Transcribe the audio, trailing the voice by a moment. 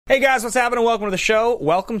Hey guys, what's happening? Welcome to the show.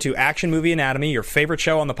 Welcome to Action Movie Anatomy, your favorite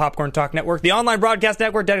show on the Popcorn Talk Network, the online broadcast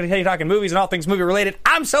network dedicated to talking movies and all things movie related.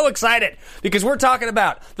 I'm so excited because we're talking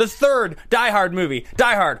about the third Die Hard movie,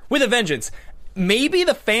 Die Hard with a Vengeance. Maybe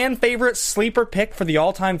the fan favorite sleeper pick for the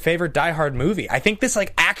all-time favorite Die Hard movie. I think this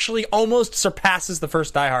actually almost surpasses the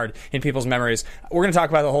first Die Hard in people's memories. We're going to talk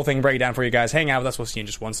about the whole thing, break it down for you guys. Hang out with us. We'll see you in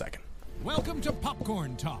just 1 second. Welcome to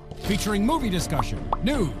Popcorn Talk, featuring movie discussion,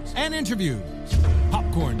 news, and interviews.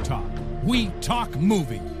 Popcorn Talk, we talk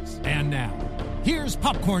movies. And now, here's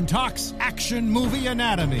Popcorn Talk's Action Movie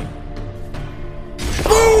Anatomy.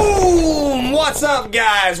 Boom! What's up,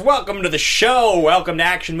 guys? Welcome to the show. Welcome to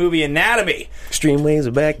Action Movie Anatomy. Extreme Ways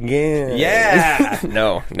are back again. Yeah.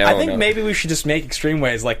 No. I think maybe we should just make Extreme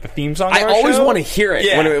Ways like the theme song of I our always show. want to hear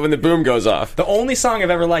it when the boom goes off. The only song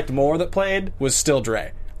I've ever liked more that played was Still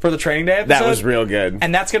Dre for the Training Day episode. That was real good.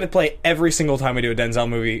 And that's going to play every single time we do a Denzel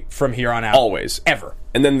movie from here on out. Always. Ever.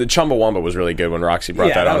 And then the Chumbawamba was really good when Roxy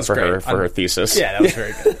brought that on was for great. her thesis. Yeah, that was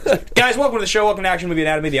very good. Guys, welcome to the show. Welcome to Action Movie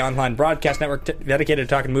Anatomy, the online broadcast network dedicated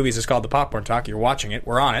to talking movies. It's called the Popcorn Talk. You're watching it.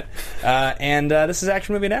 We're on it. And this is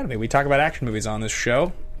Action Movie Anatomy. We talk about action movies on this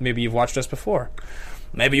show. Maybe you've watched us before.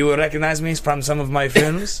 Maybe you will recognize me from some of my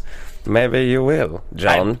films. Maybe you will,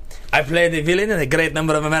 John. I played the villain in a great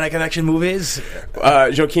number of American action movies.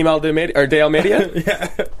 Joaquim de Almeida? Yeah.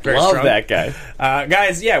 Very Love strong. that guy.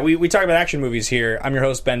 Guys, we talk about action movies here. I'm your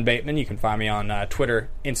host, Ben Bateman. You can find me on Twitter,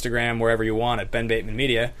 Instagram, wherever you want at Ben Bateman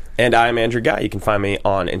Media. And I'm Andrew Guy. You can find me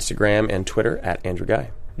on Instagram and Twitter at Andrew Guy.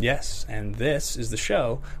 Yes, and this is the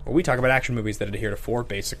show where we talk about action movies that adhere to 4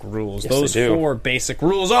 basic rules. Yes, Those they do. 4 basic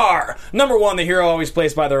rules are, number 1, the hero always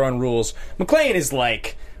plays by their own rules. McClane is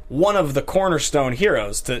like one of the cornerstone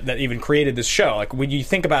heroes that even created this show. Like, when you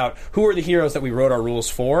think about who are the heroes that we wrote our rules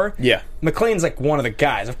for, Yeah. McClane's like one of the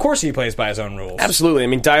guys. Of course he plays by his own rules. Absolutely. I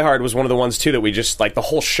mean, Die Hard was one of the ones, too, that we just, the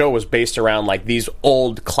whole show was based around, these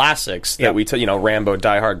old classics that we took, Rambo,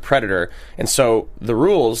 Die Hard, Predator. And so the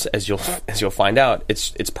rules, as you'll find out,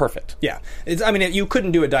 it's perfect. Yeah. You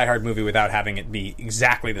couldn't do a Die Hard movie without having it be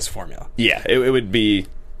exactly this formula. Yeah, it would be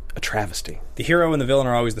a travesty. The hero and the villain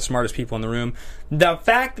are always the smartest people in the room. The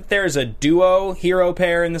fact that there's a duo hero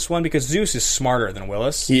pair in this one, because Zeus is smarter than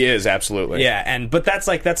Willis. He is, absolutely. Yeah, but that's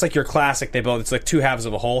like your classic. It's like 2 halves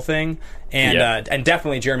of a whole thing, and and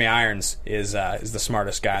definitely Jeremy Irons is the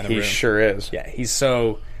smartest guy in the room. He sure is. Yeah, he's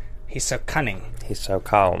so cunning. He's so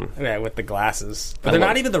calm. Yeah, with the glasses. But they're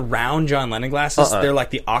not even the round John Lennon glasses. They're like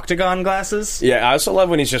the octagon glasses. Yeah, I also love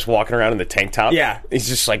when he's just walking around in the tank top. Yeah. He's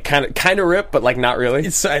just kind of ripped, but not really.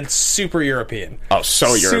 And super European. Oh,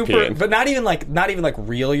 so European. But not even like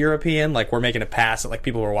real European. Like, we're making a pass at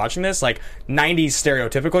people who are watching this. Like 90s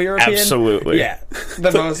stereotypical European. Absolutely. Yeah.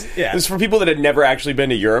 The most. Yeah. This is for people that had never actually been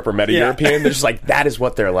to Europe or met a European. They're just that is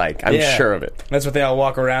what they're like. I'm sure of it. That's what they all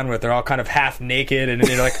walk around with. They're all kind of half naked and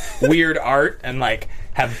they're weird art and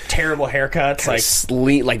have terrible haircuts,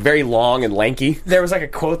 very long and lanky. There was a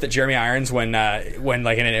quote that Jeremy Irons, when in an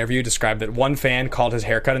interview, described that one fan called his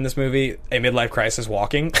haircut in this movie a midlife crisis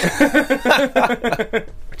walking. Which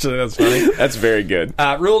that's funny. That's very good.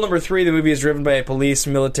 Rule number 3: the movie is driven by a police,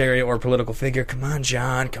 military, or political figure. Come on,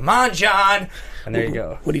 John. And there you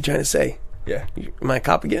go. What are you trying to say? Yeah. Am I a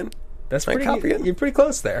cop again? That's Am I a cop again? You're pretty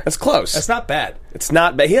close there. That's close. That's not bad. It's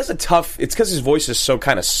not bad. He has it's because his voice is so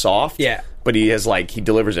kind of soft. Yeah. But he has he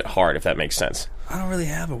delivers it hard, if that makes sense. I don't really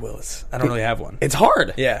have a Willis. I don't really have one. It's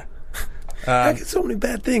hard. Yeah. I get so many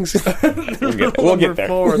bad things. We'll get there.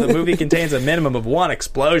 4, the movie contains a minimum of 1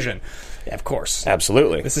 explosion. Yeah, of course.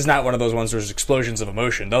 Absolutely. This is not one of those ones where there's explosions of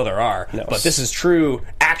emotion, though there are. No. But this is true,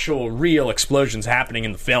 actual, real explosions happening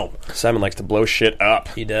in the film. Simon likes to blow shit up.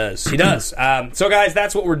 He does. So, guys,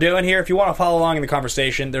 that's what we're doing here. If you want to follow along in the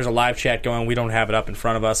conversation, there's a live chat going. We don't have it up in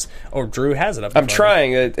front of us. Or Drew has it up in front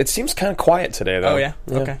trying. It seems kind of quiet today, though. Oh, yeah?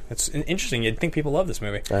 Okay. It's interesting. You'd think people love this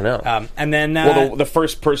movie. I know. And then... the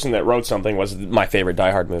first person that wrote something was my favorite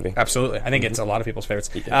Die Hard movie. Absolutely. I think it's a lot of people's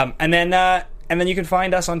favorites. And then you can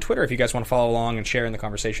find us on Twitter if you guys want to follow along and share in the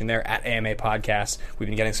conversation there at AMA Podcast. We've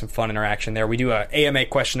been getting some fun interaction there. We do a AMA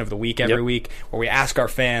question of the week every week where we ask our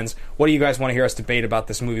fans, what do you guys want to hear us debate about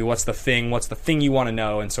this movie? What's the thing? What's the thing you want to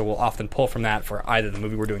know? And so we'll often pull from that for either the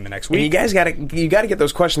movie we're doing the next week. And you guys got to get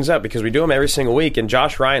those questions up because we do them every single week. And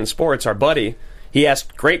Josh Ryan Sports, our buddy, he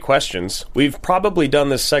asked great questions. We've probably done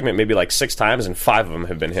this segment maybe 6 times, and 5 of them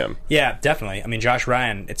have been him. Yeah, definitely. I mean, Josh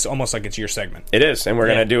Ryan, it's almost like it's your segment. It is, and we're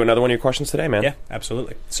going to do another one of your questions today, man. Yeah,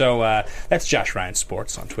 absolutely. So that's Josh Ryan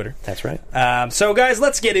Sports on Twitter. That's right. So, guys,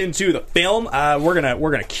 let's get into the film. We're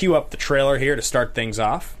gonna cue up the trailer here to start things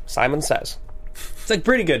off. Simon Says. It's a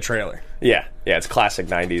pretty good trailer. Yeah, it's classic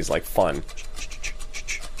 90s, fun.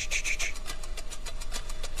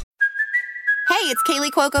 it's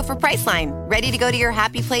Kaylee Cuoco for Priceline. Ready to go to your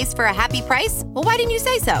happy place for a happy price? Well, why didn't you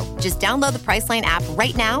say so? Just download the Priceline app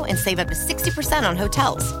right now and save up to 60% on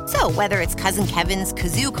hotels. So whether it's Cousin Kevin's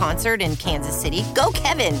Kazoo Concert in Kansas City, go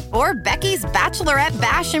Kevin, or Becky's Bachelorette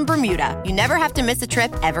Bash in Bermuda, you never have to miss a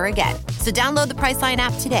trip ever again. So download the Priceline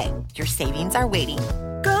app today. Your savings are waiting.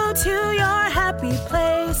 Go to your happy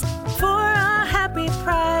place for a happy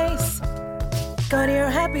price. Go to your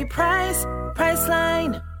happy price,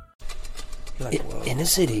 Priceline. In a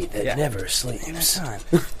city that never sleeps.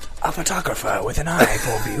 A photographer with an eye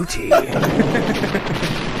for beauty.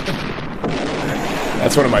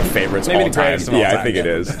 That's one of my favorites Maybe all the time. greatest of all Yeah, time. I think it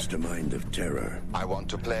is. Mastermind of terror. I want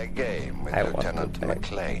to play a game with I want Lieutenant to play.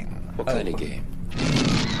 McLean. What kind of game?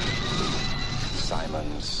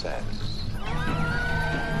 Simon Says.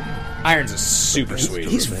 Irons is super sweet.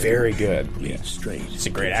 He's very good. Lead straight. He's a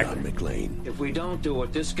great to actor. John McClane. If we don't do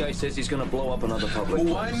it, this guy says he's going to blow up another public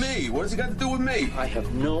Well, why place. me? What has it got to do with me? I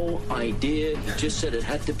have no idea. He just said it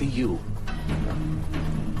had to be you.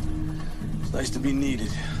 It's nice to be needed.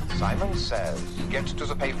 Simon Says. Get to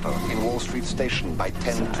the payphone in Wall Street Station by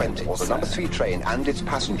 10:20, or the number 3 train and its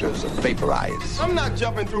passengers vaporize. I'm not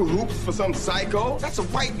jumping through hoops for some psycho. That's a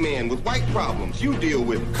white man with white problems. You deal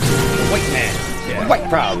with it. White man. Yeah. White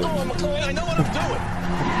problem. I know what I'm doing.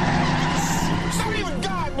 Not even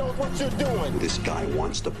God knows what you're doing. This guy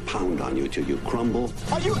wants to pound on you till you crumble.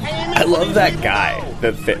 Are you aiming? I love that guy,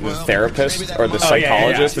 the therapist or the Oh, yeah,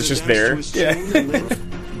 psychologist yeah. that's just there. Yeah.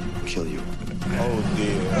 Kill you. Oh,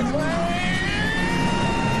 dear.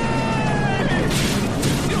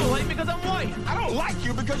 You don't like me because I'm white. I don't like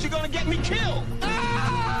you because you're going to get me killed.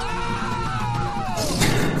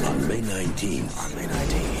 On May 19th.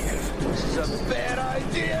 This is a bad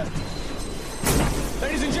idea.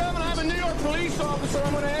 Ladies and gentlemen, I'm a New York police officer.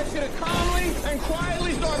 I'm going to ask you to calmly and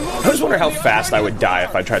quietly start moving. I always wonder how fast I would die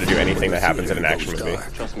if I tried to do anything that happens in an action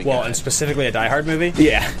movie. Well, and specifically a Die Hard movie.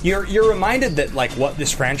 Yeah. You're reminded that like what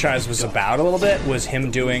this franchise was about a little bit was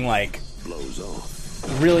him doing like Blows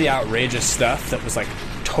off. really outrageous stuff that was like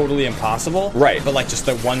totally impossible. Right. But like just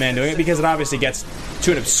the one man doing it, because it obviously gets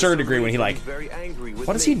to an absurd degree when he like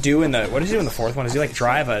what does he do in the fourth one? Does he like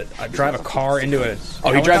drive a car into a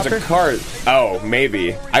Oh, he drives a helicopter? car. Oh,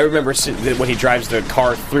 maybe. I remember when he drives the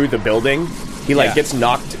car through the building, he like Yeah. gets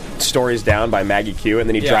knocked stories down by Maggie Q, and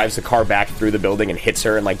then he Yeah. drives the car back through the building and hits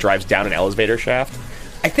her and like drives down an elevator shaft.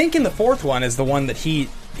 I think in the fourth one is the one that he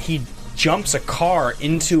jumps a car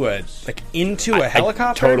into a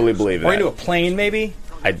helicopter. I totally believe Or that. into a plane, maybe.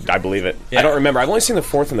 I believe it. Yeah. I don't remember. I've only seen the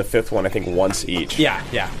fourth and the fifth one, I think, once each. Yeah.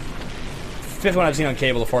 Fifth one I've seen on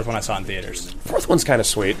cable. The fourth one I saw in theaters. Fourth one's kind of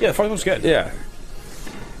sweet. Yeah, the fourth one's good. Yeah.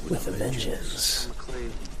 With a vengeance.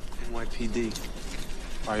 McLean, NYPD.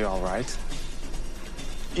 Are you all right?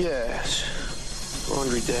 Yes.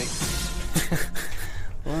 Laundry day.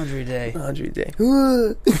 Laundry day. Laundry day.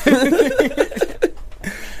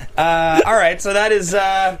 All right, so that is Bruce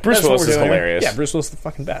that's what Willis we're is doing here. hilarious. Yeah, Bruce Willis is the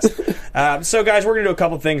fucking best. So, guys, we're gonna do a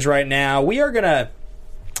couple things right now. We are gonna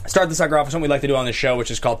start the sucker off with something we like to do on this show, which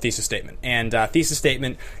is called Thesis Statement. And Thesis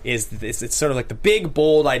Statement is it's sort of like the big,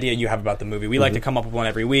 bold idea you have about the movie. We like to come up with one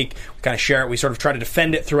every week. We kind of share it. We sort of try to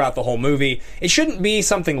defend it throughout the whole movie. It shouldn't be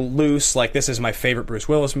something loose, like this is my favorite Bruce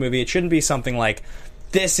Willis movie. It shouldn't be something like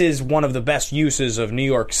this is one of the best uses of New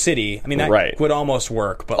York City. I mean, that Right. would almost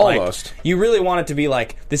work, but Almost. like, you really want it to be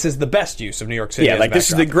like, this is the best use of New York City. Yeah, as a like this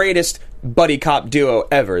is the backdrop. greatest buddy cop duo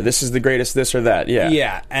ever. This is the greatest this or that. Yeah.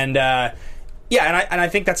 Yeah, and I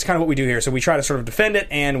think that's kind of what we do here. So we try to sort of defend it,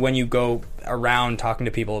 and when you go around talking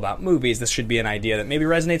to people about movies, this should be an idea that maybe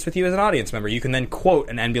resonates with you as an audience member. You can then quote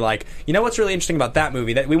and be like, you know what's really interesting about that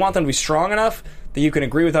movie? That we want them to be strong enough that you can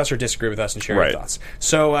agree with us or disagree with us and share Right. your thoughts.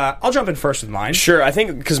 So I'll jump in first with mine. Sure, I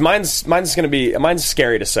think because mine's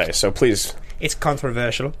scary to say. So please. It's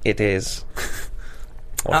controversial. It is.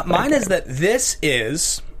 Mine is that this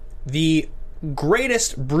is the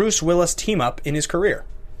greatest Bruce Willis team-up in his career.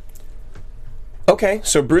 Okay,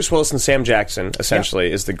 so Bruce Willis and Sam Jackson,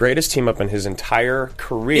 essentially, is the greatest team-up in his entire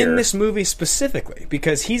career. In this movie specifically,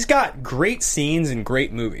 because he's got great scenes in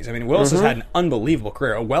great movies. I mean, Willis has had an unbelievable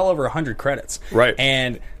career, well over 100 credits. Right.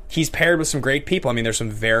 And he's paired with some great people. I mean, there's some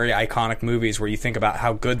very iconic movies where you think about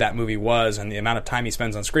how good that movie was and the amount of time he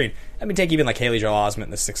spends on screen. I mean, take even like Haley Joel Osment in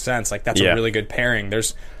The Sixth Sense. Like, that's Yeah. a really good pairing.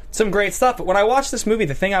 There's some great stuff. But when I watched this movie,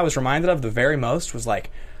 the thing I was reminded of the very most was like,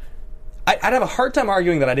 I'd have a hard time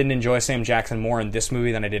arguing that I didn't enjoy Sam Jackson more in this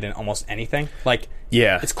movie than I did in almost anything. Like,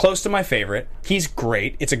 Yeah. it's close to my favorite. He's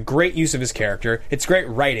great. It's a great use of his character. It's great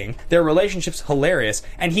writing. Their relationship's hilarious.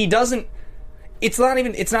 And he doesn't... it's not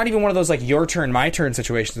even one of those like your turn, my turn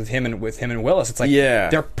situations with him and Willis. It's like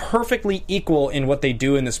they're perfectly equal in what they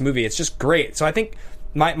do in this movie. It's just great. So I think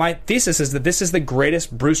my thesis is that this is the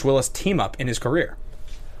greatest Bruce Willis team up in his career.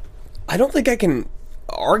 I don't think I can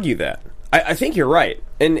argue that. I think you're right,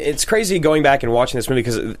 and it's crazy going back and watching this movie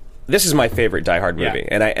because this is my favorite Die Hard movie,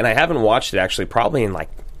 and I haven't watched it actually probably in like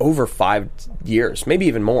over 5 years, maybe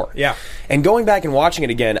even more. Yeah, and going back and watching it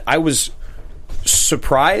again, I was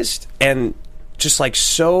surprised and just like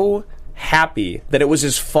so happy that it was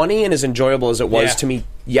as funny and as enjoyable as it was to me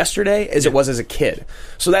yesterday as it was as a kid.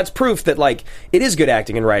 So that's proof that like it is good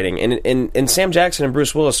acting and writing, and Sam Jackson and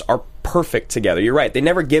Bruce Willis are perfect together. You're right, they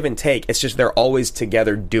never give and take. It's just they're always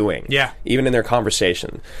together doing, even in their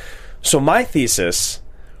conversation. So my thesis,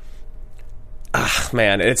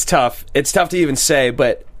 man, it's tough to even say,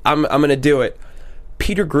 but I'm gonna do it.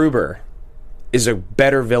 Peter Gruber is a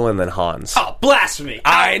better villain than Hans. Oh, blasphemy!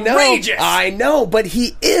 Outrageous! I know, but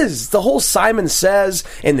he is. The whole Simon Says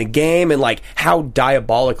in the game and like how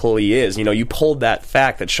diabolical he is. You know, you pulled that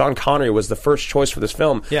fact that Sean Connery was the first choice for this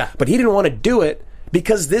film. Yeah. But he didn't want to do it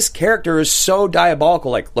because this character is so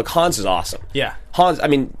diabolical. Like, look, Hans is awesome. Yeah. Hans, I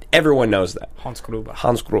mean, everyone knows that. Hans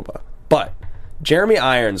Gruber. But Jeremy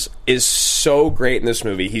Irons is so great in this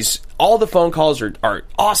movie. All the phone calls are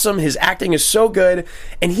awesome. His acting is so good,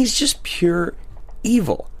 and he's just pure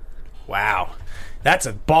evil. Wow. That's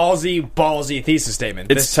a ballsy thesis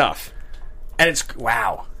statement. It's tough. And it's,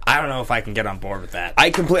 wow. I don't know if I can get on board with that.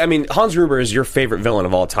 I mean, Hans Gruber is your favorite villain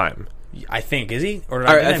of all time. I think, is he? Or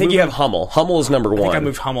I think you have Hummel. Hummel is number 1. I think I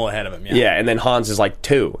moved Hummel ahead of him, Yeah, and then Hans is like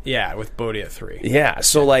 2. Yeah, with Bodhi at 3. Yeah,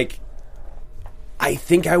 so like, I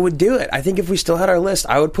think I would do it. I think if we still had our list,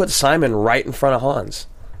 I would put Simon right in front of Hans.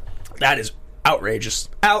 That is outrageous.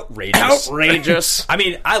 I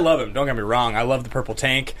mean, I love him. Don't get me wrong. I love the purple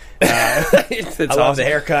tank. I love the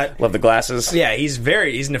haircut. Love the glasses. Yeah, he's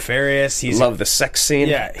nefarious. Love the sex scene.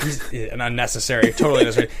 Yeah, he's an unnecessary, totally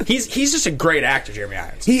unnecessary. He's just a great actor, Jeremy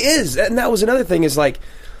Irons. He is, and that was another thing. Is like,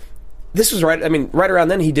 this was right. I mean, right around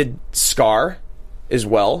then he did Scar as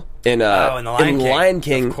well in the Lion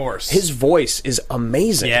King. Of course, his voice is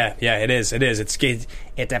amazing. Yeah, it is.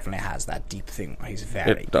 It definitely has that deep thing. He's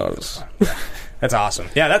very. It does. That's awesome.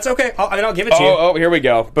 Yeah, that's okay. I'll give it to you. Oh, here we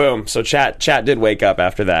go. Boom. So chat did wake up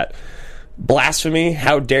after that. Blasphemy!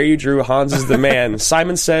 How dare you, Drew? Hans is the man.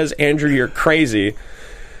 Simon Says, Andrew, you're crazy.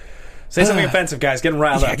 Say something offensive, guys. Get him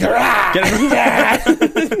riled up.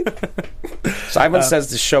 Simon Says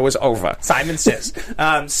the show is over. Simon Says.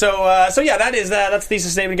 So yeah, that's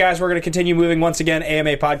thesis statement, guys. We're going to continue moving once again.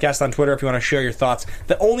 AMA Podcast on Twitter if you want to share your thoughts.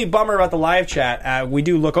 The only bummer about the live chat, we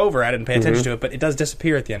do look over at it and pay attention to it, but it does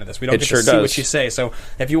disappear at the end of this. We don't get to see what you say. So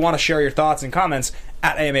if you want to share your thoughts and comments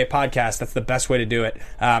at AMA Podcast, that's the best way to do it.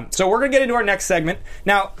 So we're going to get into our next segment.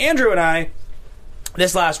 Now, Andrew and I,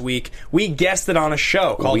 this last week, we guested on a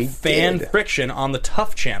show called Fan Friction on the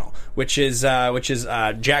Tough Channel, which is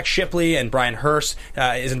Jack Shipley and Brian Hurst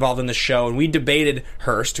is involved in the show, and we debated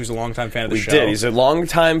Hurst, who's a longtime fan of the show. We did. He's a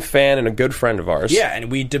longtime fan and a good friend of ours. Yeah, and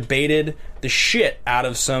we debated the shit out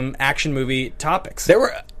of some action movie topics. There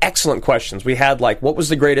were excellent questions. We had, like, what was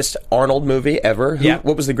the greatest Arnold movie ever?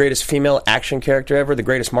 What was the greatest female action character ever? The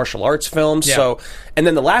greatest martial arts film? Yeah. So, and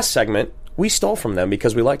then the last segment, we stole from them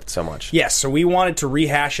because we liked it so much. Yes, so we wanted to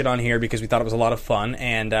rehash it on here because we thought it was a lot of fun,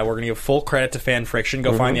 and we're going to give full credit to Fan Friction.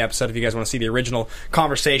 Go find the episode if you guys want to see the original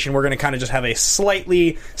conversation. We're going to kind of just have a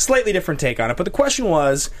slightly different take on it. But the question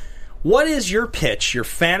was, what is your pitch, your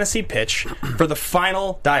fantasy pitch, for the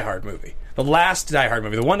final Die Hard movie? The last Die Hard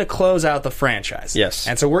movie, the one to close out the franchise. Yes.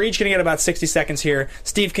 And so we're each going to get about 60 seconds here.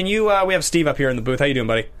 Steve, can you... we have Steve up here in the booth. How you doing,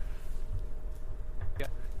 buddy?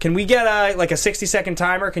 Can we get like a 60-second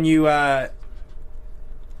timer? Can you...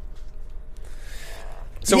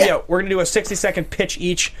 So yeah, we're going to do a 60-second pitch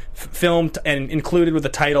each, filmed and included with the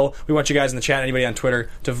title. We want you guys in the chat, anybody on Twitter,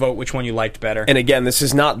 to vote which one you liked better. And again, this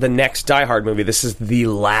is not the next Die Hard movie. This is the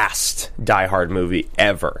last Die Hard movie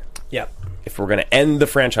ever. Yep. If we're going to end the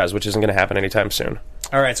franchise, which isn't going to happen anytime soon.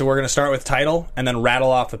 All right, so we're going to start with title and then rattle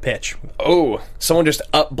off the pitch. Oh, someone just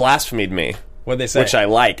blasphemed me. What'd they say? Which I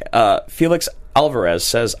like. Felix Alvarez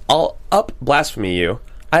says, I'll blasphemy you.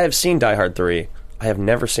 I have seen Die Hard 3. I have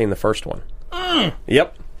never seen the first one.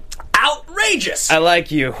 Yep. Outrageous! I like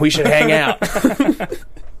you. We should hang out. All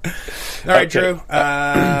right, Drew.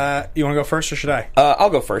 You want to go first or should I? I'll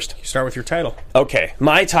go first. You start with your title. Okay.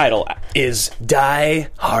 My title is Die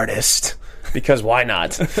Hardest. Because why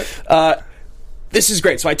not? This is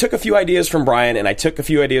great. So I took a few ideas from Brian and I took a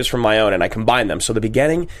few ideas from my own and I combined them. So the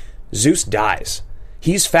beginning, Zeus dies.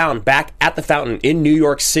 He's found back at the fountain in New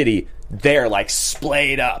York City, there, like,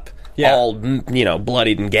 splayed up. all,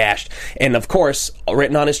 bloodied and gashed. And, of course,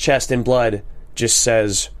 written on his chest in blood just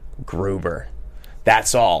says Gruber.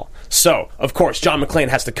 That's all. So, of course, John McClane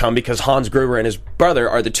has to come because Hans Gruber and his brother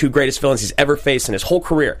are the two greatest villains he's ever faced in his whole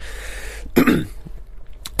career.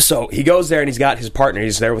 So he goes there and he's got his partner.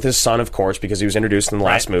 He's there with his son, of course, because he was introduced in the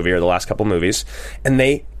last movie or the last couple movies. And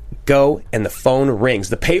they go and the phone rings.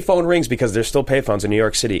 The payphone rings because there's still payphones in New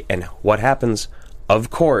York City. And what happens? Of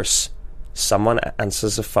course, someone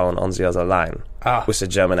answers the phone on the other line with a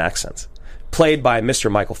German accent. Played by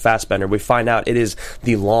Mr. Michael Fassbender. We find out it is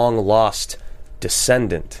the long-lost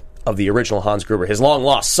descendant of the original Hans Gruber, his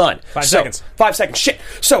long-lost son. 5 seconds. 5 seconds. Shit.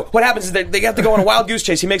 So what happens is they have to go on a wild goose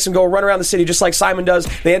chase. He makes them go run around the city just like Simon does.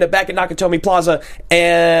 They end up back at Nakatomi Plaza,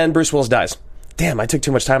 and Bruce Willis dies. Damn, I took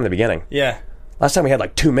too much time in the beginning. Yeah. Last time we had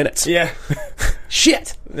like 2 minutes. Yeah.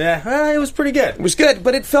 Shit. Yeah. Well, it was pretty good. It was good,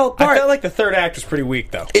 but it fell apart. I felt like the third act was pretty weak,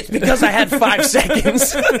 though. It's because I had 5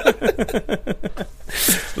 seconds.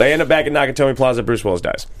 They end up back at Nakatomi Plaza. Bruce Willis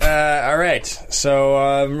dies. All right. So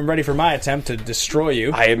I'm ready for my attempt to destroy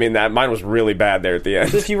you. I mean, mine was really bad there at the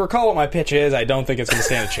end. If you recall what my pitch is, I don't think it's going to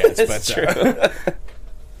stand a chance. It's true.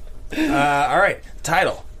 All right.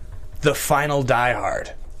 Title: The Final Die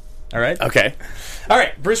Hard. All right? Okay. All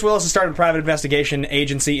right. Bruce Willis has started a private investigation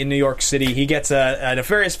agency in New York City. He gets a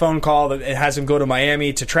nefarious phone call that has him go to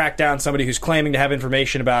Miami to track down somebody who's claiming to have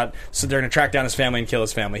information about, so they're going to track down his family and kill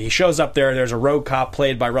his family. He shows up there. There's a rogue cop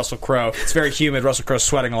played by Russell Crowe. It's very humid. Russell Crowe's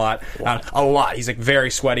sweating a lot. He's like very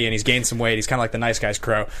sweaty and he's gained some weight. He's kind of like the nice guy's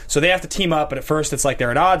Crowe. So they have to team up, but at first it's like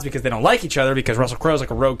they're at odds because they don't like each other because Russell Crowe's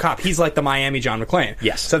like a rogue cop. He's like the Miami John McClane.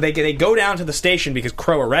 Yes. So they go down to the station because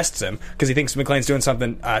Crowe arrests him because he thinks McClane's doing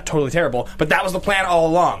something totally terrible. But that was the plan all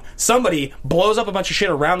along. Somebody blows up a bunch of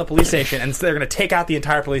shit around the police station, and they're going to take out the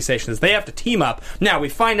entire police station. They have to team up. Now, we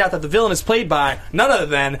find out that the villain is played by none other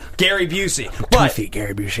than Gary Busey. But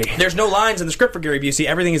Gary Busey. There's no lines in the script for Gary Busey.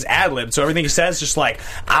 Everything is ad-libbed, so everything he says is just like,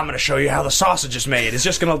 I'm going to show you how the sausage is made. It's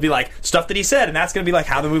just going to be like stuff that he said, and that's going to be like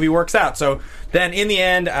how the movie works out. So then, in the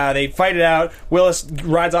end, they fight it out. Willis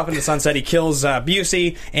rides off into the sunset. He kills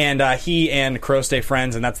Busey, and he and Crowe stay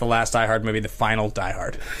friends, and that's the last Die Hard movie, the final Die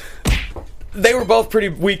Hard. They were both pretty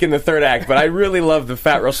weak in the third act, but I really love the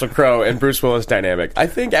Fat Russell Crowe and Bruce Willis dynamic. I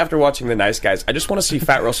think after watching The Nice Guys, I just want to see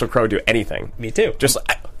Fat Russell Crowe do anything. Me too.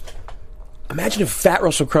 Imagine if Fat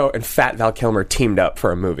Russell Crowe and Fat Val Kilmer teamed up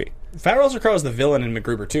for a movie. Fat Russell Crowe is the villain in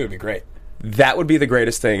MacGruber 2. It'd be great. That would be the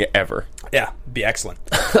greatest thing ever. Yeah, be excellent.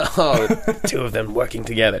 Two of them working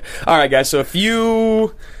together. All right, guys, so if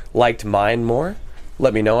you liked mine more,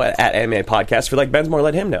 let me know at Anime Podcast. If you like Ben's more,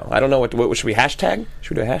 let him know. I don't know, what should we hashtag?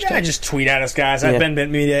 Should we do a hashtag? Yeah, just tweet at us, guys. At Ben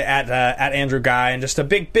Media, at Andrew Guy. And just a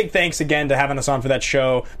big thanks again to having us on for that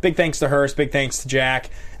show. Big thanks to Hurst. Big thanks to Jack.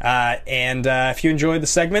 And if you enjoyed the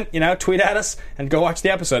segment, tweet at us and go watch the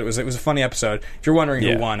episode. It was a funny episode. If you're wondering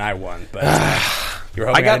who won, I won. But you were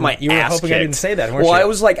hoping I were hoping I didn't say that, weren't you? Well, I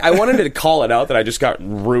was like, I wanted to call it out that I just got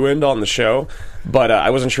ruined on the show, but I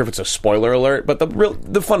wasn't sure if it's a spoiler alert. But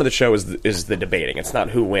the fun of the show is the debating. It's not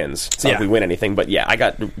who wins. It's not if we win anything. But yeah, I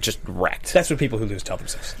got just wrecked. That's what people who lose tell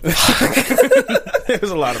themselves. It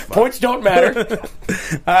was a lot of fun. Points don't matter.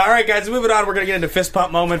 All right, guys, moving on. We're going to get into Fist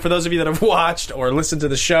Pump Moment. For those of you that have watched or listened to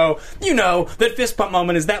the show, you know that Fist Pump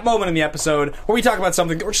Moment is that moment in the episode where we talk about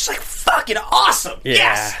something that we're just like, fucking awesome. Yeah.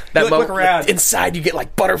 Yes. That look around. Inside, you get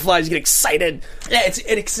like butterflies. You get excited. Yeah,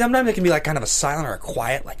 sometimes it can be like kind of a silent or a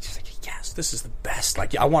quiet, like, just like, yes, this is the best.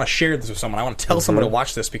 Like, I want to share this with someone. I want to tell someone to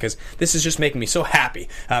watch this because this is just making me so happy.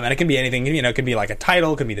 And it can be anything. It can be like a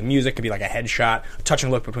title, it could be the music, it could be like a headshot, a touching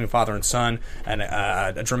look between father and son, and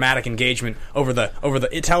a dramatic engagement over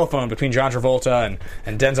the telephone between John Travolta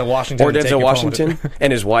and Denzel Washington. Or Denzel Washington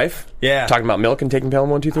and his wife. Yeah, talking about milk and taking Pelham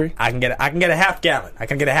 1, 2, 3. I can get a half gallon. I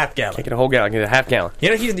can get a half gallon. Can't get a whole gallon. I can get a half gallon.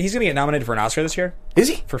 He's going to get nominated for an Oscar this year. Is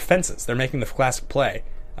he? For Fences. They're making the classic play.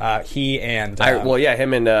 He and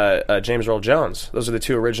him and James Earl Jones. Those are the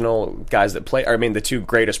two original guys that play. The two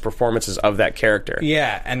greatest performances of that character.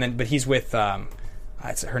 Yeah, but he's with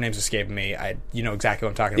her name's escaping me. You know exactly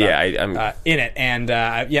what I'm talking about. Yeah, I'm in it, and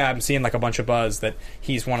I'm seeing like a bunch of buzz that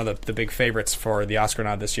he's one of the big favorites for the Oscar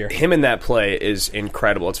nod this year. Him in that play is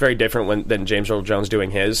incredible. It's very different than James Earl Jones doing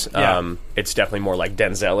his. Yeah. It's definitely more like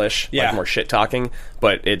Denzel-ish, like more shit talking.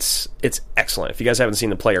 But it's excellent. If you guys haven't seen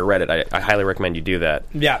the play or read it, I highly recommend you do that.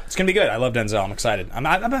 Yeah, it's gonna be good. I love Denzel. I'm excited.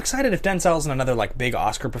 I'm excited if Denzel's in another like big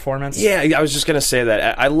Oscar performance. Yeah, I was just gonna say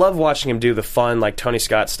that. I love watching him do the fun like Tony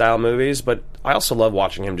Scott style movies, but I also love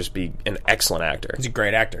watching him just be an excellent actor. He's a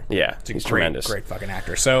great actor. Yeah, he's tremendous. Great fucking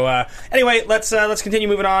actor. So anyway, let's continue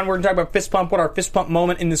moving on. We're gonna talk about Fist Pump. What our Fist Pump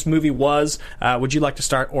moment in this movie was. Would you like to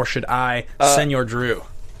start, or should I? Senor Drew.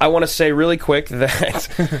 I want to say really quick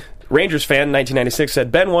that Rangers fan, 1996,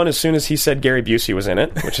 said Ben won as soon as he said Gary Busey was in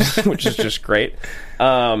it, which is just great.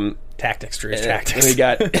 Tactics, Drew's tactics. We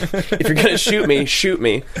got, if you're gonna shoot me,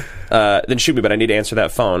 then shoot me. But I need to answer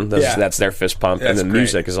that phone. That's their fist pump, and the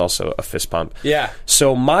music is also a fist pump. Yeah.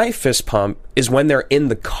 So my fist pump is when they're in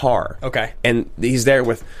the car. Okay. And he's there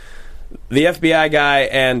with the FBI guy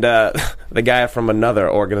and the guy from another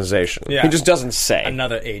organization. Yeah. He just doesn't say.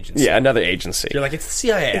 Another agency. Yeah, another agency. You're like, it's the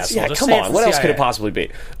CIA. Yeah, come on. What else could it possibly be?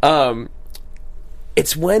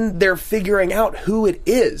 It's when they're figuring out who it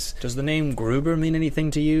is. Does the name Gruber mean anything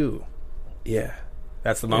to you? Yeah.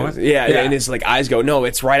 That's the moment? Yeah, and his like eyes go, no,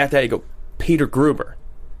 it's right after that. You go, Peter Gruber.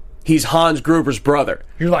 He's Hans Gruber's brother.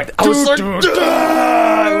 You're like, I was like,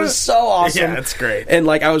 it was so awesome. Yeah, that's great. And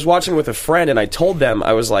like, I was watching with a friend, and I told them,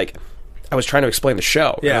 I was trying to explain the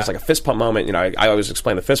show. Yeah. And it was like a fist pump moment. You know, I always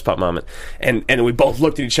explain the fist pump moment. And we both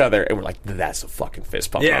looked at each other, and we're like, that's a fucking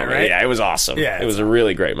fist pump moment. Right? Yeah, it was awesome. Yeah, it was a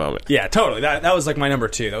really great moment. Yeah, totally. That was like my number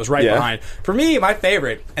 2. That was right behind. For me, my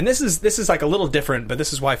favorite, and this is like a little different, but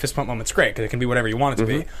this is why fist pump moment's great, because it can be whatever you want it to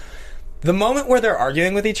be. The moment where they're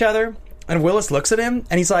arguing with each other, and Willis looks at him,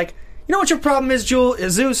 and he's like, you know what your problem is,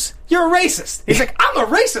 Zeus? You're a racist. He's like, I'm a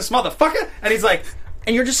racist, motherfucker. And he's like,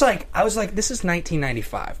 and you're just like, I was like, this is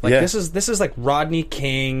 1995. Like, this is like Rodney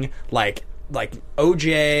King, like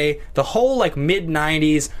OJ, the whole like mid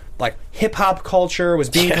 90s, like hip hop culture was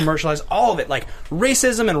being commercialized. All of it, like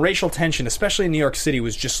racism and racial tension, especially in New York City,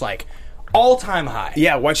 was just like all time high.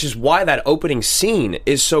 Yeah, which is why that opening scene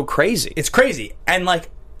is so crazy. It's crazy, and like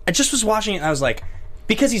I just was watching it, and I was like,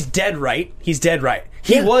 because he's dead right. He's dead right.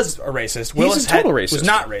 He was a racist. Willis a total racist. Was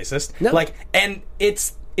not racist. No. Like, and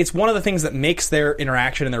it's one of the things that makes their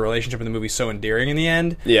interaction and their relationship in the movie so endearing in the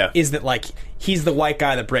end. Yeah. Is that like he's the white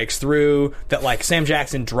guy that breaks through. That like Sam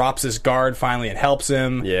Jackson drops his guard finally and helps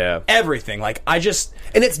him. Yeah. Everything. Like and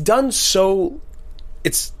it's done so.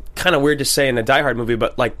 It's kind of weird to say in a Die Hard movie,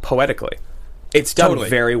 but like poetically, it's done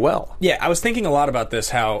very well. Yeah, I was thinking a lot about this.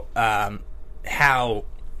 How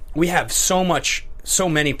we have so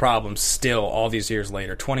many problems still all these years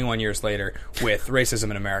later, 21 years later, with racism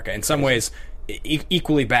in America. In some ways,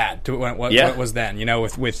 equally bad to what it was then. You know,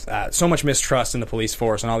 with so much mistrust in the police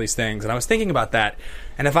force and all these things. And I was thinking about that.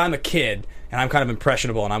 And if I'm a kid and I'm kind of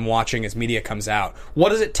impressionable and I'm watching as media comes out, what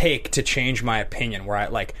does it take to change my opinion? Where I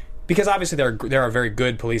like. Because obviously there are very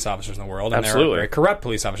good police officers in the world, and there are very corrupt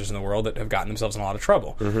police officers in the world that have gotten themselves in a lot of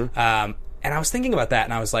trouble. And I was thinking about that,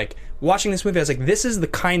 and I was like, watching this movie, I was like, this is the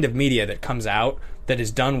kind of media that comes out, that is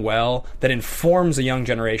done well, that informs a young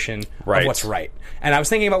generation of what's right. And I was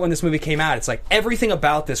thinking about when this movie came out, it's like, everything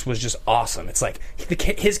about this was just awesome. It's like,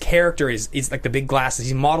 his character is like the big glasses.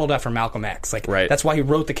 He's modeled after Malcolm X. Like, that's why he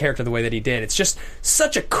wrote the character the way that he did. It's just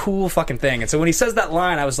such a cool fucking thing. And so when he says that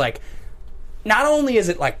line, I was like, not only is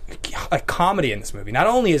it like a comedy in this movie, not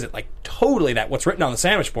only is it like totally that what's written on the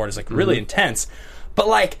sandwich board is like really intense, but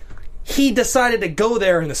like he decided to go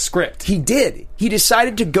there in the script. He did. He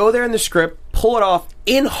decided to go there in the script, pull it off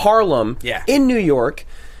in Harlem, in New York,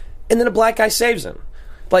 and then a black guy saves him.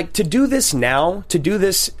 Like, to do this now, to do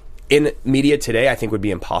this in media today, I think would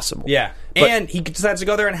be impossible. Yeah. But, and he decides to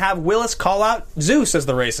go there and have Willis call out Zeus as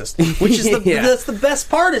the racist, which is that's the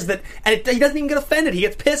best part is that, and he doesn't even get offended. He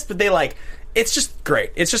gets pissed, but they like, it's just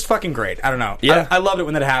great. It's just fucking great. I don't know. Yeah. I loved it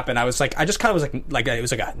when that happened. I was like, I just kind of was like it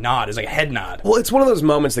was like a nod. It was like a head nod. Well, it's one of those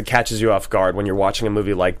moments that catches you off guard when you're watching a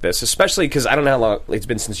movie like this, especially because I don't know how long it's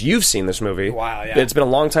been since you've seen this movie. Wow, yeah. It's been a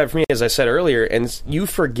long time for me, as I said earlier, and you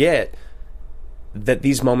forget that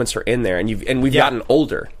these moments are in there, and we've gotten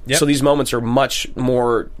older, so these moments are much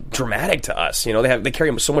more dramatic to us. You know, they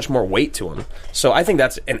carry so much more weight to them. So I think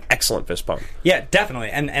that's an excellent fist pump. Yeah, definitely,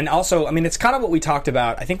 and also, I mean, it's kind of what we talked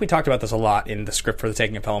about. I think we talked about this a lot in the script for The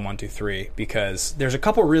Taking of Pelham 1, 2, 3, because there's a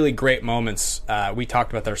couple really great moments we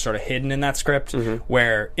talked about that are sort of hidden in that script,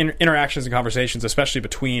 where interactions and conversations, especially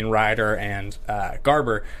between Ryder and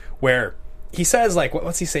Garber, where he says, like,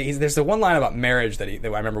 what's he say? There's the one line about marriage that I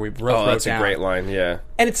remember we wrote down. Oh, that's a great line, yeah.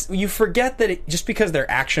 And you forget that just because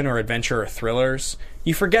they're action or adventure or thrillers,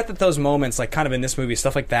 you forget that those moments, like kind of in this movie,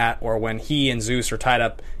 stuff like that, or when he and Zeus are tied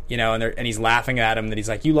up, you know, and he's laughing at him, that he's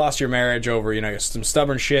like, you lost your marriage over, you know, some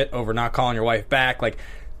stubborn shit over not calling your wife back. Like,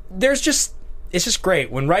 it's just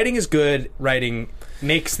great. When writing is good, writing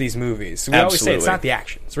makes these movies. We always say it's not the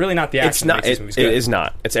action. It's really not the action. It's not. That makes these movies good. It is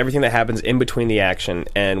not. It's everything that happens in between the action,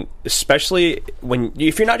 and especially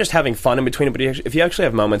if you're not just having fun in between it, but if you actually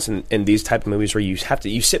have moments in these type of movies where you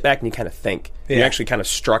sit back and you kind of think, and you're actually kind of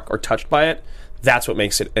struck or touched by it. That's what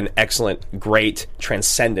makes it an excellent, great,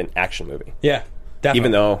 transcendent action movie. Yeah, definitely.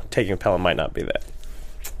 Even though Taking of Pelham might not be that.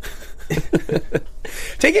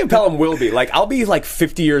 Taking Taking Pelham will be like, I'll be like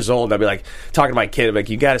 50 years old. I'll be like talking to my kid. I'm like,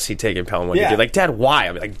 you got to see Taking Pelham when you're like, Dad, why?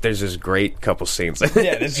 I'll be like, there's this great couple scenes.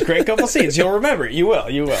 Yeah, there's a great couple scenes. You'll remember it. You will.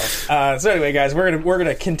 So anyway, guys, we're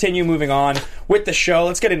gonna continue moving on with the show.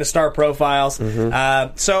 Let's get into star profiles.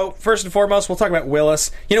 So first and foremost, we'll talk about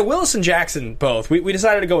Willis. You know, Willis and Jackson both. We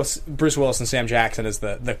decided to go with Bruce Willis and Sam Jackson as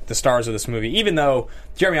the stars of this movie, even though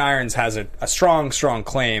Jeremy Irons has a strong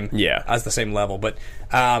claim as the same level. But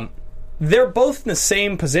they're both in the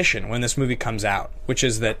same position when this movie comes out, which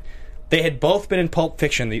is that they had both been in Pulp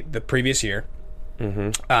Fiction the previous year.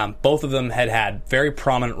 Both of them had very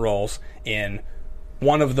prominent roles in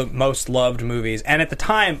one of the most loved movies, and at the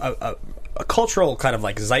time, a cultural kind of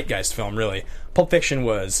like zeitgeist film, really. Pulp Fiction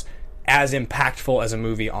was as impactful as a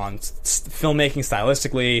movie on filmmaking,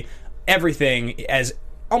 stylistically, everything, as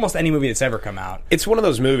almost any movie that's ever come out. It's one of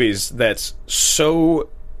those movies that's so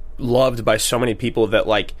loved by so many people that,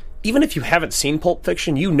 like, even if you haven't seen Pulp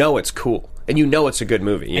Fiction, you know it's cool. And you know it's a good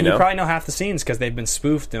movie, you know? You probably know half the scenes because they've been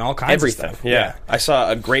spoofed and all kinds Everything, of stuff. Yeah. I saw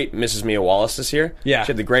a great Mrs. Mia Wallace this year. Yeah. She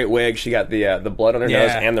had the great wig. She got the blood on her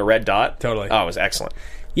nose and the red dot. Totally. Oh, it was excellent.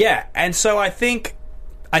 Yeah, and so I think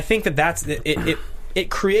that's it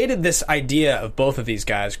created this idea of both of these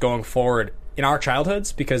guys going forward in our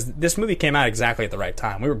childhoods, because this movie came out exactly at the right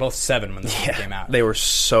time. We were both 7 when this movie came out. They were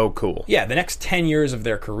so cool. Yeah, the next 10 years of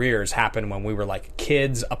their careers happened when we were like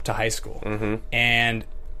kids up to high school. And,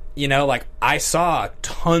 you know, like, I saw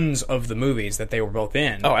tons of the movies that they were both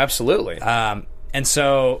in. Oh, absolutely. And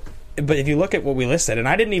so, but if you look at what we listed, and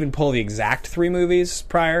I didn't even pull the exact 3 movies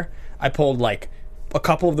prior, I pulled like a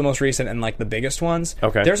couple of the most recent and like the biggest ones.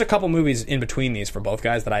 Okay. There's a couple movies in between these for both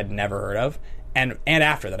guys that I'd never heard of, and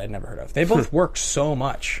after that I'd never heard of. They both worked so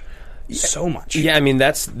much. So much. Yeah, I mean,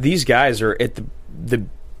 these guys are at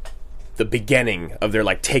the beginning of their,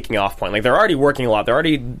 like, taking off point. Like, they're already working a lot. They're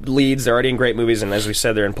already leads. They're already in great movies, and as we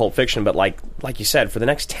said, they're in Pulp Fiction. But like you said, for the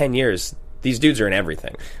next 10 years, these dudes are in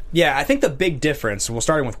everything. Yeah, I think the big difference, well,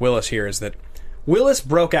 starting with Willis here, is that Willis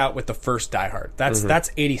broke out with the first Die Hard. That's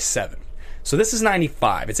 87. So this is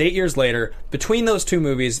 95. It's 8 years later. Between those two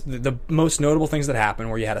movies, the most notable things that happened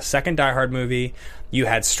were you had a second Die Hard movie, you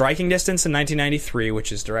had Striking Distance in 1993,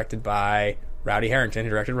 which is directed by Rowdy Harrington, who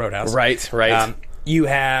directed Roadhouse. Right. You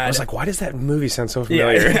had... I was like, why does that movie sound so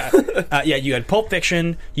familiar? Yeah, you had Pulp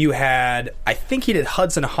Fiction. You had... I think he did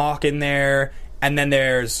Hudson Hawk in there. And then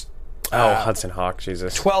there's... Hudson Hawk,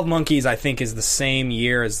 Jesus. 12 Monkeys, I think, is the same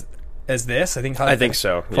year as this. I think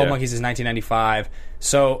so. 12 Monkeys is 1995.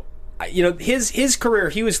 So... You know, his career,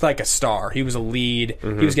 he was like a star. He was a lead.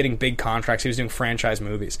 He was getting big contracts. He was doing franchise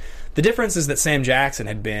movies. The difference is that Sam Jackson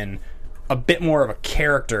had been a bit more of a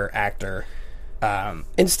character actor.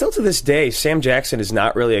 And still to this day, Sam Jackson is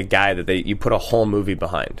not really a guy that you put a whole movie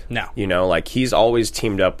behind. No. You know, like, he's always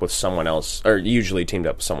teamed up with someone else, or usually teamed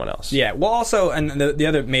up with someone else. Yeah, well, also, and the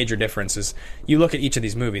other major difference is, you look at each of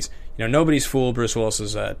these movies, you know, Nobody's Fool, Bruce Willis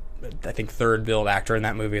is I think, third billed actor in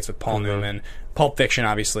that movie. It's with Paul Newman. Pulp Fiction,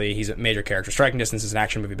 obviously, he's a major character. Striking Distance is an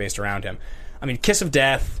action movie based around him. I mean, Kiss of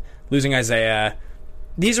Death, Losing Isaiah...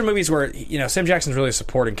 These are movies where, you know, Sam Jackson's really a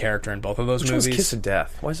supporting character in both of those movies. Which one's Kiss of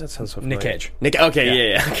Death? Why does that sound so familiar? Nick Cage.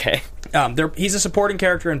 Okay, yeah, okay. He's a supporting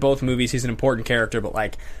character in both movies. He's an important character, but,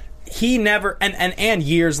 like, he never... And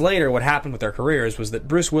years later, what happened with their careers was that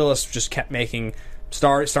Bruce Willis just kept making...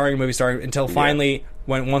 starring movies, until finally,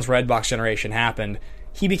 once Redbox Generation happened,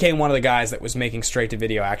 he became one of the guys that was making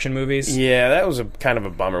straight-to-video action movies. Yeah, that was kind of a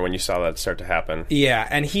bummer when you saw that start to happen. Yeah,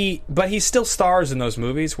 and but he still stars in those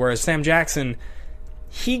movies, whereas Sam Jackson...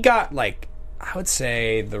 He got, like, I would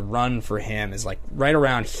say the run for him is, like, right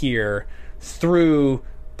around here through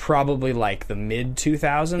probably, like, the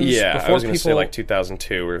mid-2000s. Yeah, I was going to say, like,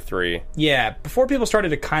 2002 or 3. Yeah, before people started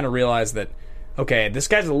to kind of realize that, okay, this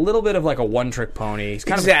guy's a little bit of, like, a one-trick pony. He's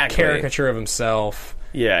kind of a caricature of himself.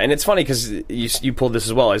 Yeah, and it's funny because you pulled this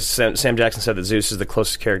as well. As Sam Jackson said that Zeus is the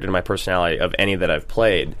closest character to my personality of any that I've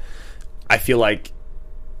played. I feel like...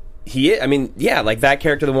 like that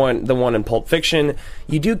character, the one in Pulp Fiction,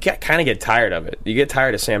 you do kind of get tired of it. You get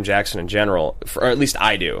tired of Sam Jackson in general, or at least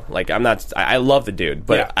I do. Like, I love the dude,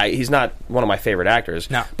 but he's not one of my favorite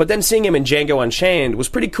actors. No. But then seeing him in Django Unchained was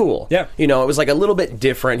pretty cool. Yeah. You know, it was like a little bit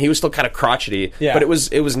different. He was still kind of crotchety, but it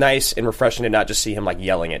was nice and refreshing to not just see him, like,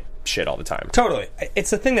 yelling at shit all the time. Totally.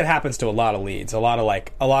 It's a thing that happens to a lot of leads. A lot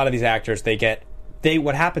of these actors,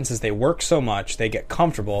 what happens is they work so much, they get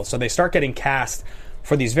comfortable, so they start getting cast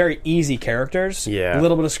for these very easy characters, a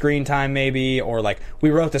little bit of screen time maybe, or like, we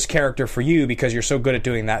wrote this character for you because you're so good at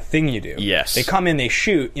doing that thing you do. Yes. They come in, they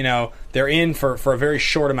shoot, you know, they're in for a very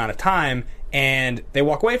short amount of time, and they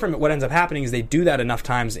walk away from it. What ends up happening is they do that enough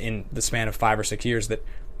times in the span of 5 or 6 years that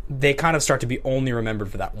they kind of start to be only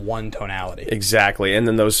remembered for that one tonality. Exactly. And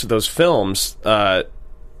then those films,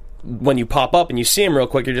 when you pop up and you see him real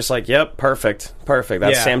quick, you're just like, yep, perfect.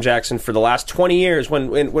 That's Sam Jackson for the last 20 years,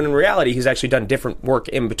 when in reality he's actually done different work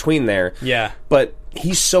in between there. Yeah. But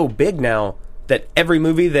he's so big now that every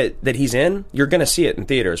movie that he's in, you're going to see it in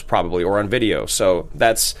theaters probably, or on video. So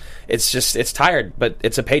it's tired, but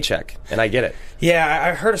it's a paycheck, and I get it.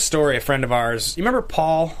 Yeah, I heard a story, a friend of ours. You remember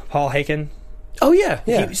Paul Haken? Oh, yeah.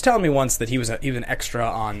 He was telling me once that he was an extra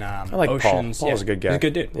on I like Ocean's. Paul. Paul was a good guy. He's a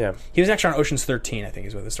good dude. Yeah. He was an extra on Ocean's 13, I think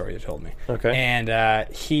is what the story told me. Okay. And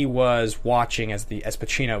he was watching as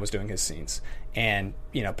Pacino was doing his scenes. And,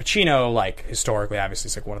 Pacino, like, historically, obviously,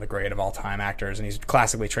 is like one of the great of all time actors, and he's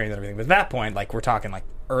classically trained and everything. But at that point, like, we're talking like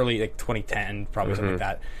early, like 2010, probably something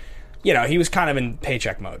like that. He was kind of in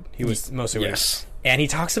paycheck mode. He was mostly yes. And he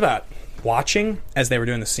talks about watching as they were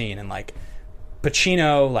doing the scene, and like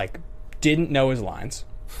Pacino like didn't know his lines.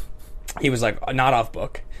 He was like not off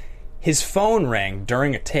book. His phone rang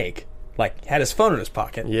during a take, like had his phone in his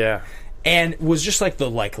pocket. Yeah. And was just like the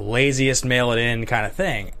like laziest mail it in kind of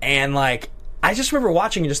thing. And like I just remember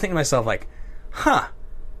watching and just thinking to myself like, huh.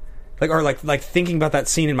 Like thinking about that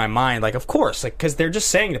scene in my mind, like of course, like because they're just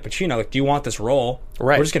saying to Pacino, like, do you want this role?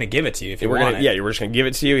 Right. We're just going to give it to you if you want it. Yeah, we're just going to give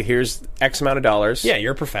it to you. Here's X amount of dollars. Yeah,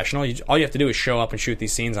 you're a professional. All you have to do is show up and shoot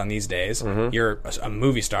these scenes on these days. Mm-hmm. You're a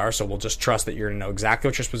movie star, so we'll just trust that you're going to know exactly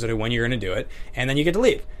what you're supposed to do, when you're going to do it, and then you get to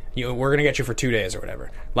leave. We're going to get you for 2 days or whatever.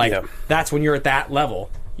 Like that's when you're at that level.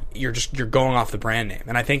 You're going off the brand name,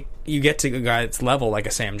 and I think you get to a guy that's level like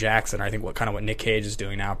a Sam Jackson. Or I think what Nick Cage is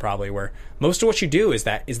doing now, probably, where most of what you do is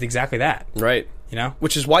exactly that, right?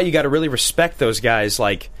 Which is why you got to really respect those guys.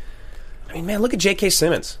 Like, I mean, man, look at J.K.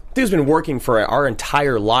 Simmons. Dude's been working for our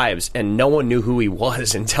entire lives, and no one knew who he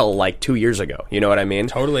was until like 2 years ago. You know what I mean?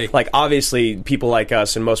 Totally. Like, obviously, people like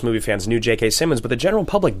us and most movie fans knew J.K. Simmons, but the general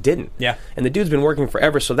public didn't. Yeah. And the dude's been working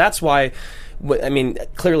forever, so that's why. I mean,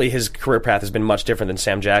 clearly his career path has been much different than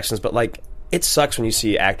Sam Jackson's, but like, it sucks when you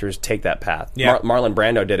see actors take that path. Yeah. Marlon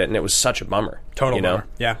Brando did it, and it was such a bummer. Total bummer.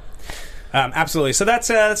 Yeah. Absolutely. So that's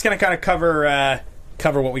going to kind of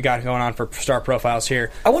cover what we got going on for star profiles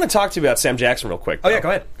here. I want to talk to you about Sam Jackson real quick, though. Oh, yeah, go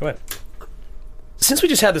ahead. Since we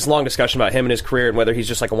just had this long discussion about him and his career and whether he's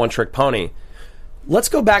just like a one-trick pony, let's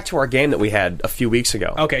go back to our game that we had a few weeks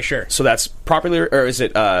ago. Okay, sure. So that's is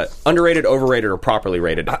it underrated, overrated, or properly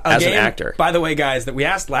rated as an actor? By the way, guys, that we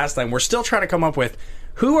asked last time, we're still trying to come up with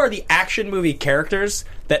who are the action movie characters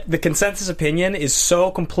that the consensus opinion is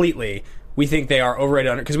so completely we think they are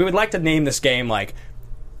overrated, because we would like to name this game like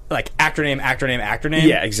actor name.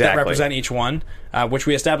 Yeah, exactly. That represent each one, which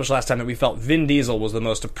we established last time that we felt Vin Diesel was the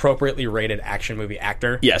most appropriately rated action movie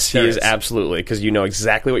actor. Yes, he is absolutely, because you know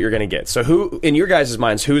exactly what you're going to get. So who, in your guys'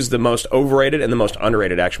 minds, who's the most overrated and the most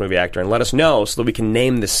underrated action movie actor? And let us know so that we can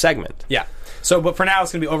name this segment. Yeah. So, but for now,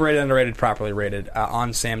 it's going to be overrated, underrated, properly rated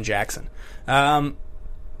on Sam Jackson. You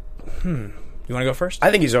want to go first?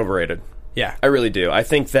 I think he's overrated. Yeah. I really do. I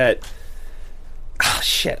think that... Oh,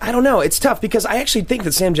 shit. I don't know. It's tough because I actually think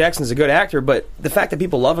that Sam Jackson's a good actor, but the fact that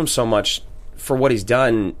people love him so much for what he's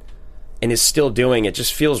done and is still doing, it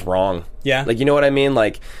just feels wrong. Yeah. Like, you know what I mean?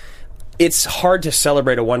 Like, it's hard to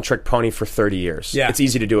celebrate a one-trick pony for 30 years. Yeah. It's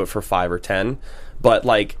easy to do it for 5 or 10. But,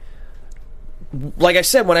 like I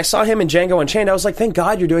said, when I saw him in Django Unchained, I was like, thank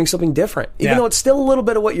God you're doing something different. Even though it's still a little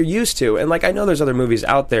bit of what you're used to. And, like, I know there's other movies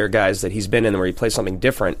out there, guys, that he's been in where he plays something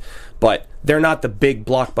different, but they're not the big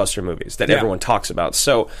blockbuster movies that everyone talks about.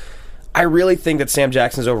 So I really think that Sam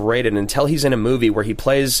Jackson's overrated until he's in a movie where he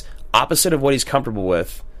plays opposite of what he's comfortable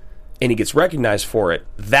with and he gets recognized for it.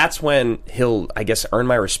 That's when he'll, I guess, earn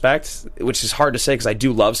my respect, which is hard to say because I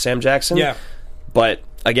do love Sam Jackson. Yeah. But,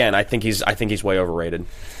 again, I think he's way overrated.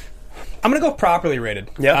 I'm going to go properly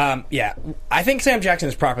rated. Yeah. I think Sam Jackson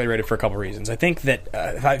is properly rated for a couple reasons. I think that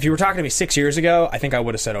if you were talking to me 6 years ago, I think I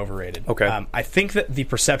would have said overrated. Okay. I think that the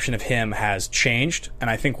perception of him has changed, and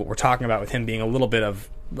I think what we're talking about with him being a little bit of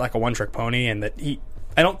like a one-trick pony, and that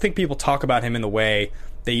I don't think people talk about him in the way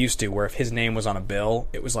they used to, where if his name was on a bill,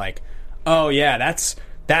 it was like, oh yeah, that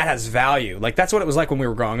has value. Like, that's what it was like when we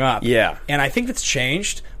were growing up. Yeah. And I think that's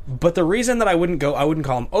changed, but the reason that I wouldn't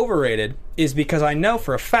call him overrated is because I know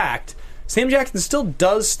for a fact Sam Jackson still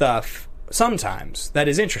does stuff sometimes that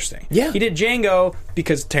is interesting. Yeah. He did Django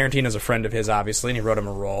because Tarantino's a friend of his, obviously, and he wrote him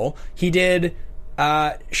a role. He did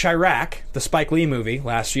Chirac, the Spike Lee movie,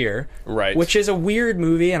 last year. Right. Which is a weird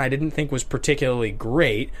movie and I didn't think was particularly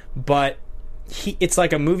great, but it's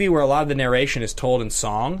like a movie where a lot of the narration is told in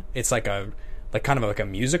song. It's like kind of like a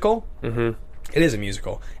musical. Mm-hmm. It is a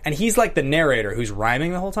musical. And he's like the narrator who's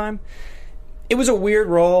rhyming the whole time. It was a weird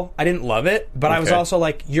role. I didn't love it, but I was Okay. also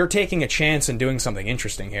like, you're taking a chance and doing something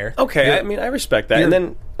interesting here. Okay, I mean, I respect that. And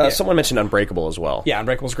then yeah. someone mentioned Unbreakable as well. Yeah,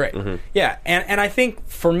 Unbreakable's great. Mm-hmm. Yeah, and I think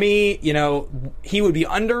for me, you know, he would be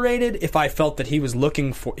underrated if I felt that he was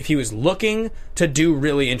looking to do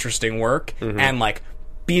really interesting work Mm-hmm. and like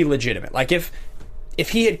be legitimate. Like if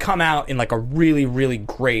he had come out in like a really, really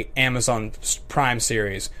great Amazon Prime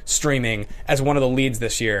series streaming as one of the leads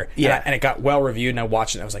this year, Yeah. and it got well reviewed, and I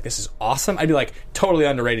watched it, and I was like, this is awesome. I'd be like, totally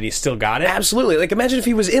underrated. He still got it. Absolutely. Like, imagine if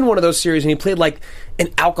he was in one of those series and he played like an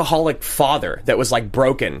alcoholic father that was like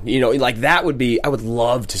broken. You know, like that would be. I would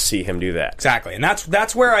love to see him do that. Exactly, and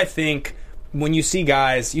that's where I think when you see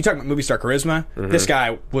guys, you talk about movie star charisma. This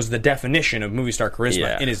guy was the definition of movie star charisma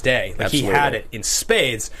Yeah. in his day. Like Absolutely. he had it in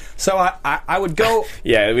spades. So I would go.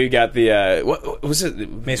 Yeah, we got the what was it?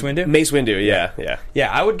 Mace Windu? Mace Windu. Yeah.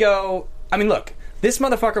 Yeah, I would go. I mean, look, this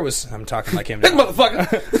motherfucker was. I'm talking like him. This now.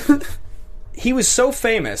 motherfucker. He was so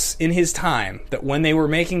famous in his time that when they were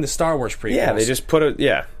making the Star Wars prequels, Yeah, they just put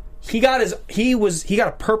a he got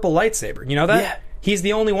a purple lightsaber. You know that? Yeah. He's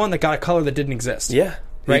the only one that got a color that didn't exist. Yeah,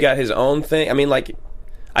 he Right? got his own thing. I mean, like,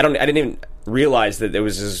 I didn't even realize that it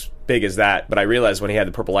was as big as that. But I realized when he had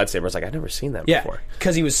the purple lightsaber, I was like, I've never seen that Yeah, before.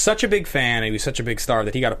 because he was such a big fan and he was such a big star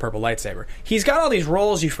that he got a purple lightsaber. He's got all these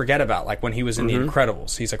roles you forget about, like when he was in The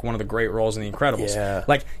Incredibles. He's like one of the great roles in The Incredibles. Yeah.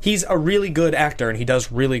 Like, he's a really good actor and he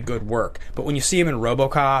does really good work. But when you see him in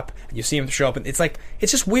RoboCop, and you see him show up, and it's like,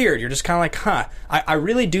 it's just weird. You're just kind of like, huh. I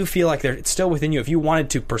really do feel like it's still within you. If you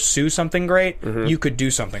wanted to pursue something great, you could do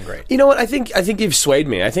something great. You know what? I think you've swayed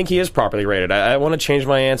me. I think he is properly rated. I want to change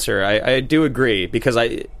my answer. I do agree because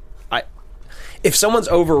if someone's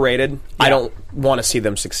overrated, I don't want to see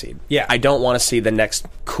them succeed. Yeah. I don't want to see the next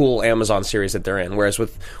cool Amazon series that they're in. Whereas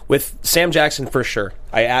with Sam Jackson, for sure,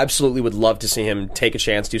 I absolutely would love to see him take a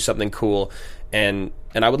chance, do something cool, and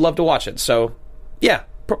I would love to watch it. So, yeah,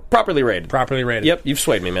 properly rated. Properly rated. Yep, you've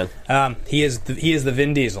swayed me, man. He is the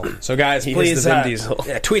Vin Diesel. So guys, He please is the Vin Diesel.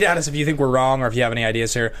 tweet at us if you think we're wrong or if you have any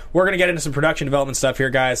ideas here. We're going to get into some production development stuff here,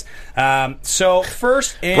 guys. So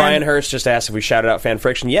first, Brian Hurst just asked if we shouted out Fan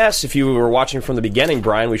Friction. Yes, if you were watching from the beginning,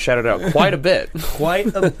 Brian, we shouted out quite a bit.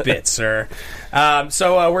 Quite a bit, sir.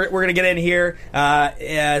 So we're going to get in here.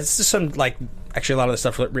 It's just some like. Actually, a lot of the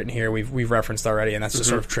stuff written here we've referenced already, and that's just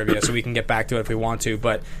sort of trivia, so we can get back to it if we want to.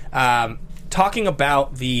 But talking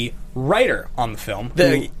about the writer on the film.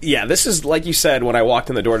 This is, like you said when I walked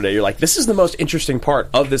in the door today, you're like, this is the most interesting part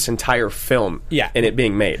of this entire film and it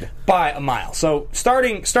being made. By a mile. So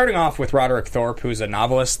starting off with Roderick Thorpe, who's a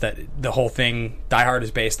novelist that the whole thing, Die Hard,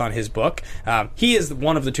 is based on his book. He is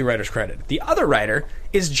one of the two writers credited. The other writer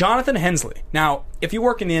is Jonathan Hensley. Now, if you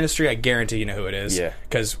work in the industry, I guarantee you know who it is. Yeah.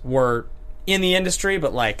 Because we're in the industry,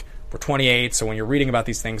 but like, we're 28, so when you're reading about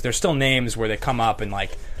these things, there's still names where they come up and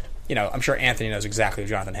like, you know, I'm sure Anthony knows exactly who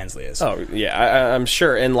Jonathan Hensley is. Oh, yeah, I'm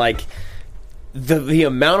sure. And, like, the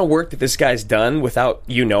amount of work that this guy's done without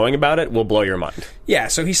you knowing about it will blow your mind. Yeah,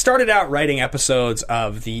 so he started out writing episodes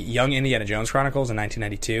of the Young Indiana Jones Chronicles in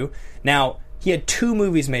 1992. Now, he had 2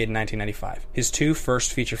 movies made in 1995. His 2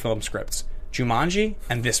 first feature film scripts, Jumanji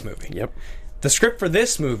and this movie. Yep. The script for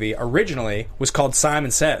this movie originally was called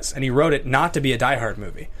Simon Says, and he wrote it not to be a Die Hard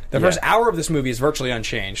movie. The first hour of this movie is virtually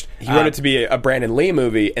unchanged. He wrote it to be a Brandon Lee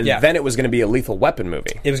movie, and then it was going to be a Lethal Weapon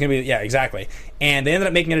movie. It was going to be, exactly. And they ended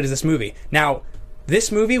up making it as this movie. Now,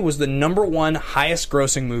 this movie was the #1 highest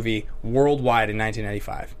grossing movie worldwide in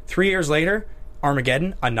 1995. 3 years later,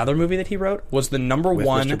 Armageddon, another movie that he wrote, was the #1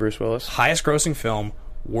 Mr. Bruce Willis. highest grossing film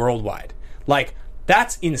worldwide. Like,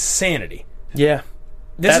 that's insanity. Yeah.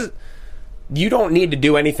 This is... You don't need to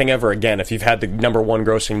do anything ever again if you've had the #1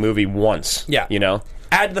 grossing movie once. Yeah. You know?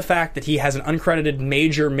 Add to the fact that he has an uncredited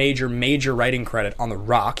major writing credit on The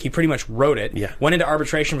Rock. He pretty much wrote it. Yeah. Went into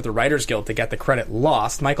arbitration with the Writers Guild to get the credit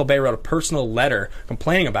lost. Michael Bay wrote a personal letter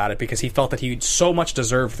complaining about it because he felt that he so much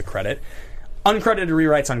deserved the credit. Uncredited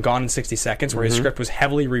rewrites on Gone in 60 Seconds, where his script was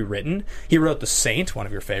heavily rewritten. He wrote The Saint, one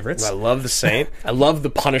of your favorites. I love The Saint. I love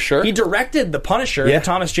The Punisher. He directed The Punisher, the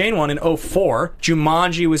Thomas Jane one, in 2004.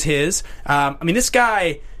 Jumanji was his. I mean, this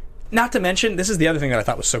guy... Not to mention, this is the other thing that I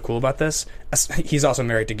thought was so cool about this. He's also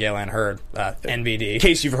married to Gail Ann Hurd, NBD. In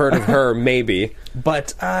case you've heard of her, maybe.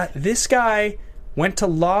 But this guy went to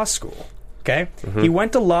law school, okay? He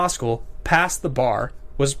went to law school, passed the bar,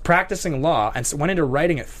 was practicing law, and went into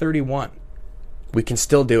writing at 31. We can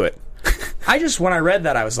still do it. When I read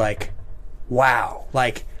that, I was like, wow.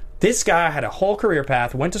 Like, this guy had a whole career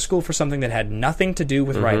path, went to school for something that had nothing to do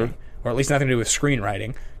with writing, or at least nothing to do with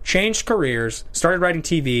screenwriting, changed careers, started writing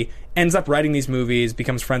TV, ends up writing these movies,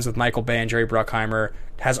 becomes friends with Michael Bay and Jerry Bruckheimer,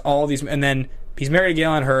 has all these, and then he's married to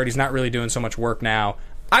Gail Ann Hurd. He's not really doing so much work now.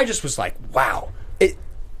 I just was like, wow.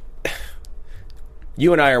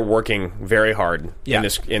 You and I are working very hard Yeah.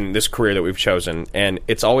 in this career that we've chosen, and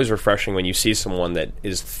it's always refreshing when you see someone that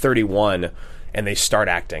is 31 and they start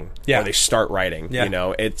acting, Yeah. or they start writing. Yeah. You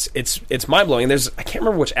know, it's mind blowing. There's I can't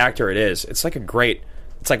remember which actor it is. It's like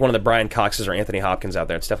it's like one of the Brian Coxes or Anthony Hopkins out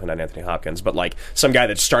there. It's definitely not Anthony Hopkins, but like some guy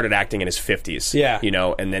that started acting in his 50s. Yeah. You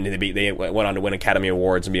know, and then they went on to win Academy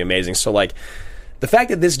Awards and be amazing. So like, the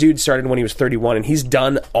fact that this dude started when he was 31 and he's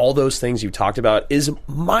done all those things you talked about is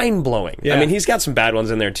mind-blowing. Yeah. I mean, he's got some bad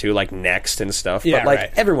ones in there too, like Next and stuff, Yeah, but like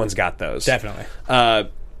right. everyone's got those. Definitely.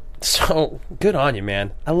 So good on you,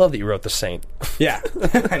 man. I love that you wrote The Saint. Yeah.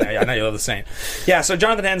 I know you love The Saint. Yeah, so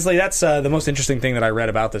Jonathan Hensleigh, that's the most interesting thing that I read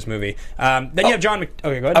about this movie. Then you have John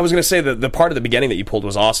okay, go ahead. I was going to say that the part of the beginning that you pulled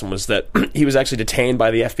was awesome, was that he was actually detained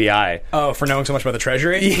by the FBI. Oh, for knowing so much about the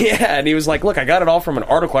Treasury? Yeah, and he was like, look, I got it all from an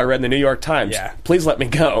article I read in the New York Times. Yeah. Please let me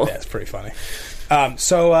go. Yeah, it's pretty funny.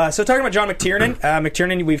 So talking about John McTiernan,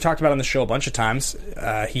 McTiernan we've talked about on the show a bunch of times.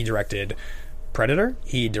 He directed Predator.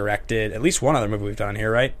 He directed at least one other movie we've done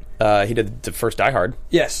here, right? He did the first Die Hard.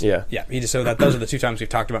 Yes. Yeah. Yeah. Those are the two times we've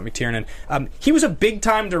talked about McTiernan. He was a big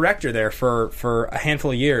time director there for a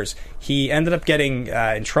handful of years. He ended up getting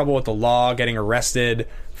in trouble with the law, getting arrested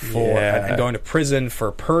for and going to prison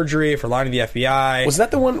for perjury, for lying to the FBI. Was that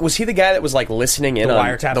the one? Was he the guy that was like listening in The on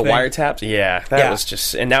wiretap the thing? wiretaps? Yeah, that was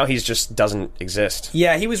just, and now he's just doesn't exist.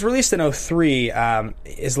 Yeah, he was released in 2003.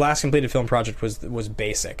 His last completed film project was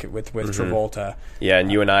Basic with Travolta. Yeah,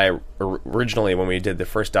 and you and I originally, when we did the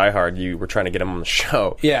first Die Hard, you were trying to get him on the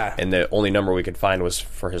show. Yeah, and the only number we could find was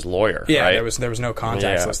for his lawyer. Yeah, right? there was no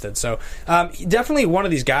contacts listed. So definitely one of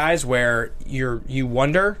these guys where you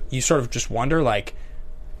sort of just wonder, like,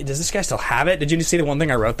 does this guy still have it? Did you see the one thing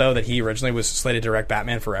I wrote though, that he originally was slated to direct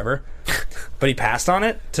Batman Forever, but he passed on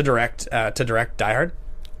it to direct Die Hard?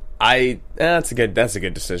 That's a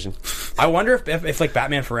good decision. I wonder if like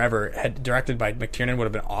Batman Forever had directed by McTiernan would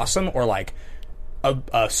have been awesome, or like a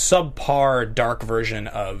subpar dark version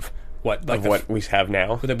of what we have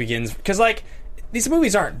now that begins, because like these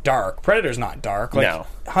movies aren't dark. Predator's not dark. Like, no.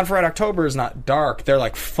 Hunt for Red October is not dark. They're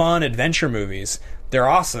like fun adventure movies. They're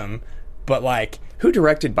awesome, but like. Who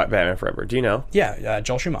directed Batman Forever? Do you know? Yeah,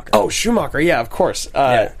 Joel Schumacher. Oh, Schumacher. Yeah, of course.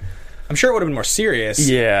 Yeah. I'm sure it would have been more serious.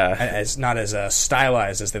 Yeah. As not as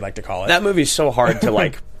stylized as they like to call it. That movie's so hard to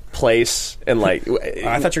like place and like.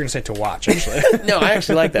 I thought you were going to say to watch, actually. No, I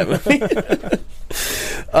actually like that movie.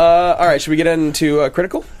 All right, should we get into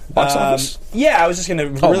Critical? Box office? Yeah, I was just going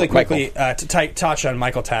to really quickly touch on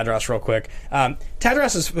Michael Tadros real quick.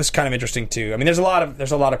 Tadros was kind of interesting too. I mean, there's a lot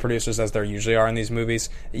of producers, as there usually are in these movies.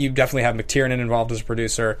 You definitely have McTiernan involved as a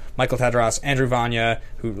producer, Michael Tadros, Andrew Vanya,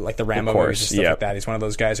 who like the Rambo movies and stuff like that. He's one of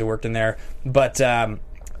those guys who worked in there. But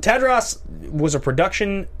Tadros was a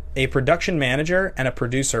production manager and a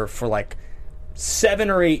producer for like 7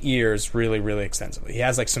 or 8 years, really, really extensively. He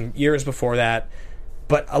has like some years before that.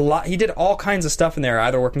 But he did all kinds of stuff in there,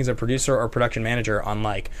 either working as a producer or production manager on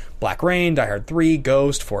like Black Rain, Die Hard 3,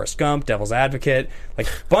 Ghost, Forrest Gump, Devil's Advocate, like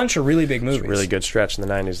a bunch of really big movies. It's a really good stretch in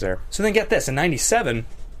the 90s there. So then get this, in 97,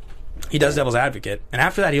 he does Devil's Advocate, and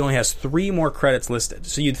after that he only has 3 more credits listed.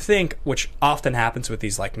 So you'd think, which often happens with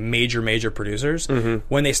these like major producers,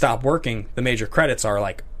 when they stop working, the major credits are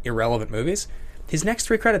like irrelevant movies. His next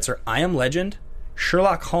 3 credits are I Am Legend,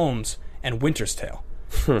 Sherlock Holmes, and Winter's Tale.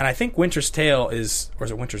 And I think Winter's Tale or is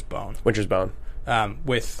it Winter's Bone? Winter's Bone.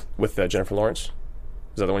 With Jennifer Lawrence?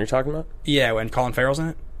 Is that the one you're talking about? Yeah, when Colin Farrell's in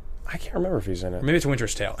it? I can't remember if he's in it. Maybe it's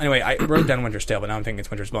Winter's Tale. Anyway, I wrote down Winter's Tale, but now I'm thinking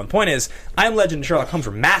it's Winter's Bone. The point is, I Am Legend and Sherlock Holmes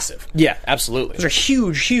were massive. Yeah, absolutely. Those are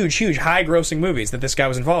huge, high-grossing movies that this guy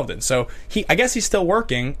was involved in. So I guess he's still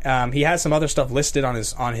working. He has some other stuff listed on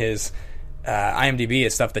his IMDb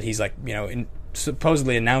as stuff that he's like,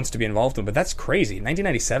 supposedly announced to be involved in, but that's crazy.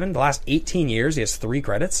 1997, the last 18 years, he has 3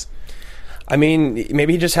 credits. I mean,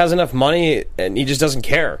 maybe he just has enough money and he just doesn't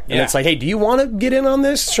care. And it's like, hey, do you want to get in on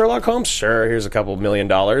this, Sherlock Holmes? Sure, here's a couple $1 million.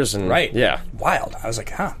 And right. Yeah. Wild. I was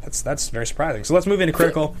like, that's very surprising. So let's move into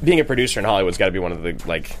Critical. Being a producer in Hollywood's got to be one of the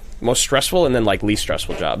like most stressful and then like least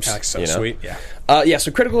stressful jobs. Like, so sweet, yeah.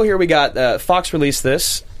 So Critical here we got Fox released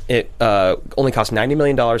this. It only cost $90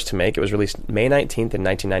 million to make. It was released May 19th in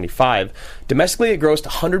 1995. Domestically, it grossed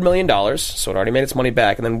 $100 million, so it already made its money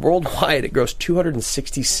back. And then worldwide, it grossed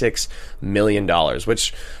 $266 million,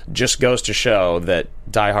 which just goes to show that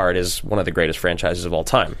Die Hard is one of the greatest franchises of all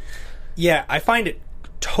time. Yeah, I find it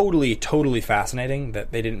totally fascinating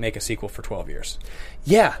that they didn't make a sequel for 12 years.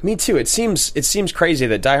 Yeah, me too. It seems crazy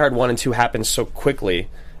that Die Hard 1 and 2 happened so quickly.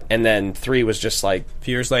 and then 3 was just like a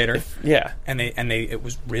few years later. Yeah. And it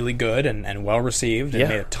was really good and well received and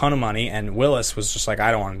made a ton of money. And Willis was just like,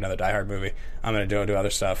 I don't want another Die Hard movie. I'm going to do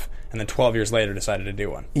other stuff. And then 12 years later, decided to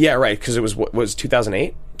do one. Yeah, right. Because it was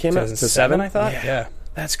 2008 came out. 2007, I thought. Yeah,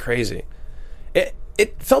 that's crazy.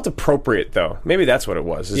 It felt appropriate though. Maybe that's what it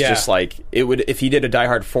was. It's just like it would if he did a Die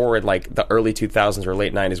Hard 4 in like the early 2000s or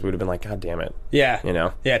late 90s, we would have been like, God damn it. Yeah, you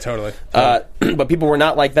know. Yeah, totally. But people were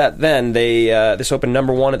not like that then. They this opened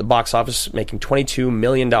number 1 at the box office, making $22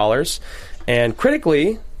 million, and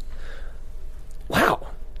critically,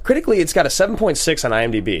 it's got a 7.6 on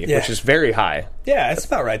IMDb, which is very high. Yeah, that's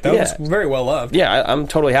about right though. It's very well loved. Yeah, I'm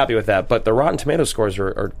totally happy with that. But the Rotten Tomatoes scores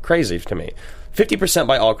are crazy to me. 50%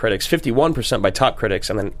 by all critics, 51% by top critics,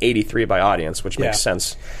 and then 83% by audience, which makes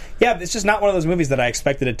sense. Yeah, it's just not one of those movies that I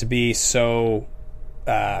expected it to be so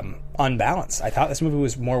unbalanced. I thought this movie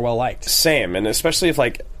was more well liked. Same, and especially if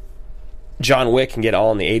like John Wick can get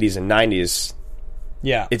all in the 80s and 90s.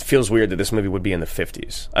 Yeah, it feels weird that this movie would be in the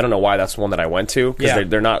 50s. I don't know why that's the one that I went to because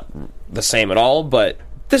they're not the same at all. But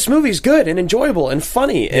this movie's good and enjoyable and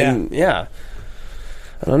funny and I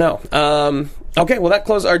don't know. Okay, well that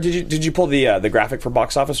closed. Or did you pull the graphic for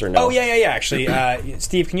box office or no? Oh yeah. Actually,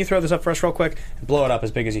 Steve, can you throw this up for us real quick and blow it up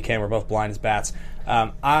as big as you can? We're both blind as bats.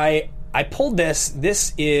 I pulled this.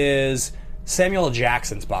 This is Samuel L.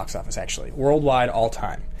 Jackson's box office, actually, worldwide, all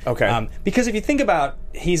time. Okay. Because if you think about,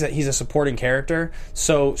 he's a supporting character,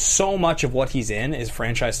 so much of what he's in is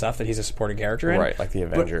franchise stuff that he's a supporting character in. Right, like the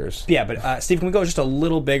Avengers. But Steve, can we go just a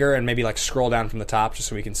little bigger and maybe like scroll down from the top just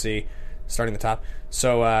so we can see, starting the top.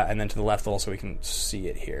 So and then to the left a little so we can see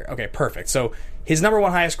it here. Okay, perfect. So his number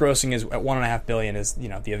 1 highest grossing is at $1.5 billion is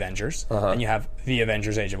the Avengers. Then you have the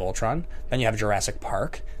Avengers: Age of Ultron. Then you have Jurassic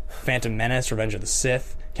Park, Phantom Menace, Revenge of the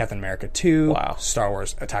Sith, Captain America 2, Star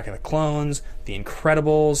Wars: Attack of the Clones, The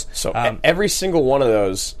Incredibles. So every single one of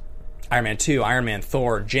those. Iron Man 2, Iron Man,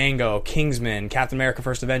 Thor, Django, Kingsman, Captain America: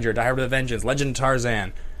 First Avenger, Die Hard with a Vengeance, Legend of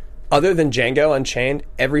Tarzan. Other than Django Unchained,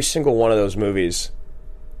 every single one of those movies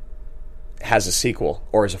has a sequel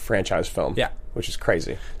or is a franchise film. Yeah. Which is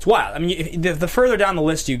crazy. It's wild. I mean, the further down the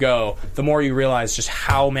list you go, the more you realize just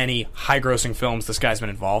how many high-grossing films this guy's been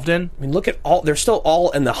involved in. I mean, look at all... They're still all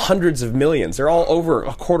in the hundreds of millions. They're all over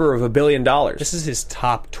 $250 million. This is his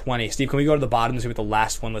top 20. Steve, can we go to the bottom and see what the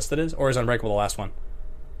last one listed is? Or is Unbreakable the last one?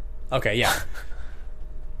 Okay, yeah.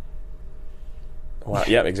 Wow,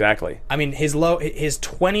 yeah, exactly. I mean, his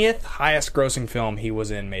 20th highest grossing film he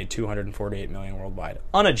was in made $248 million worldwide.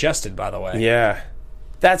 Unadjusted, by the way. Yeah.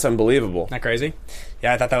 That's unbelievable. Isn't that crazy?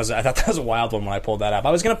 Yeah, I thought that was a wild one when I pulled that up.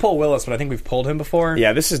 I was going to pull Willis, but I think we've pulled him before.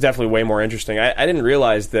 Yeah, this is definitely way more interesting. I didn't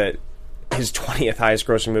realize that his 20th highest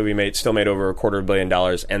grossing movie still made over $250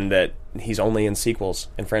 million, and that he's only in sequels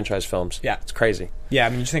and franchise films. Yeah. It's crazy. Yeah, I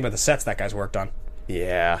mean, you just think about the sets that guy's worked on.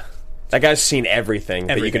 Yeah. That guy's seen everything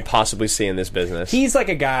that you could possibly see in this business. He's like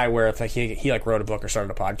a guy where if like he like wrote a book or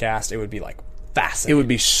started a podcast, it would be like fascinating. It would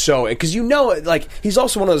be so... Because like, he's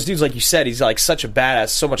also one of those dudes, like you said, he's like such a badass,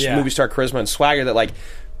 so much movie star charisma and swagger that like,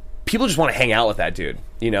 people just want to hang out with that dude,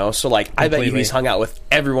 you know? So like, I bet he's hung out with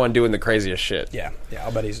everyone doing the craziest shit. Yeah,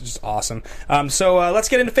 I'll bet he's just awesome. So let's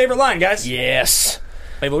get into favorite line, guys. Yes.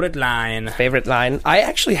 Favorite line. Favorite line. I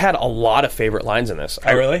actually had a lot of favorite lines in this.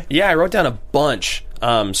 Oh, really? Yeah, I wrote down a bunch. So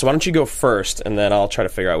why don't you go first, and then I'll try to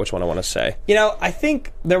figure out which one I want to say. You know, I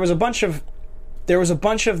think there was a bunch of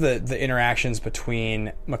the interactions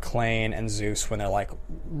between McClane and Zeus when they're like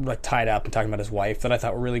tied up and talking about his wife that I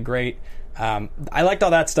thought were really great. I liked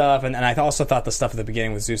all that stuff, and I also thought the stuff at the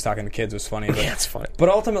beginning with Zeus talking to kids was funny. But, yeah, it's funny. But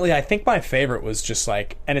ultimately, I think my favorite was just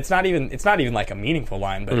like, and it's not even like a meaningful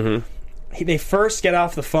line, but they first get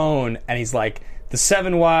off the phone, and he's like, the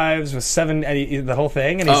 7 wives with 7, and the whole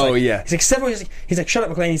thing, and he's he's like 7. He's like, shut up,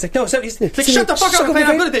 McClane. He's like, no, 7. He's like, shut the fuck up, McClane.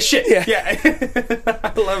 I'm good at this shit. Yeah.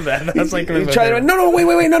 I love that. That's like wait,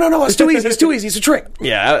 no, it's too easy. It's too easy. It's a trick.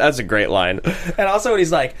 Yeah, that's a great line. And also when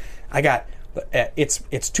he's like, I got.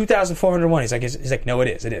 It's 2,401. He's like, no, it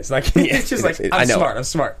is. Like, it's just like, I'm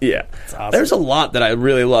smart. Yeah. It's awesome. There's a lot that I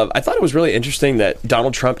really love. I thought it was really interesting that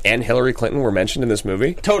Donald Trump and Hillary Clinton were mentioned in this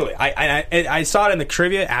movie. Totally. I saw it in the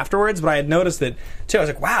trivia afterwards, but I had noticed that too. I was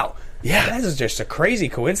like, wow. Yeah, that is just a crazy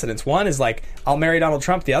coincidence. One is like, I'll marry Donald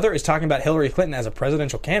Trump. The other is talking about Hillary Clinton as a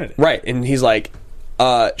presidential candidate. Right, and he's like,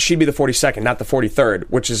 she'd be the 42nd, not the 43rd,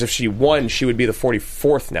 which is if she won, she would be the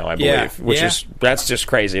 44th now, I believe, that's just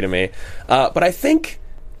crazy to me. But I think,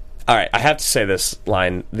 all right, I have to say this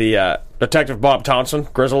line, the Detective Bob Thompson,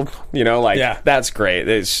 grizzled, that's great.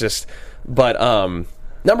 It's just, but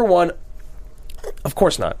number one, Of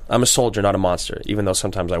course not. I'm a soldier, not a monster, even though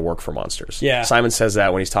sometimes I work for monsters. Yeah. Simon says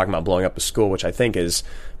that when he's talking about blowing up a school, which I think is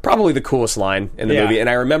probably the coolest line in the movie. And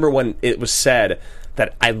I remember when it was said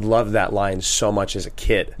that I loved that line so much as a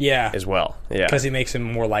kid as well. Yeah. Because he makes him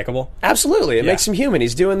more likable. Absolutely. It makes him human.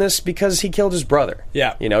 He's doing this because he killed his brother.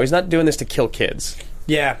 Yeah. You know, he's not doing this to kill kids.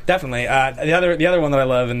 Yeah, definitely. The other one that I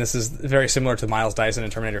love, and this is very similar to Miles Dyson in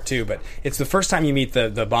Terminator 2, but it's the first time you meet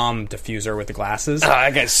the bomb diffuser with the glasses. Oh,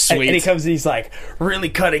 that guy's sweet. And he comes and he's like, really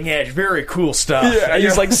cutting edge, very cool stuff. Yeah,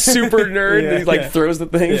 he's like super nerd, and he like throws the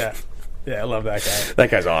thing. Yeah. Yeah, I love that guy.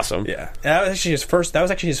 That guy's awesome. Yeah, that was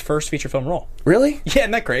actually his first feature film role. Really? Yeah,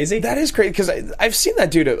 isn't that crazy? That is crazy because I've seen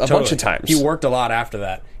that dude a bunch of times. He worked a lot after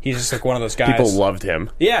that. He's just like one of those guys. People loved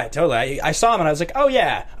him. Yeah, totally. I saw him and I was like, oh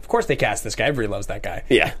yeah, of course they cast this guy. Everybody loves that guy.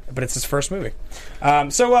 Yeah, but it's his first movie.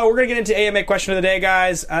 So we're gonna get into AMA question of the day,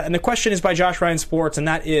 guys. And the question is by Josh Ryan Sports, and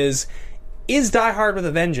that is Die Hard with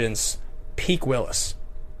a Vengeance peak Willis?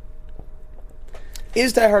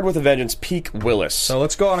 Is Die Hard with a Vengeance peak Willis? So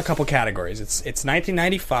let's go on a couple categories. It's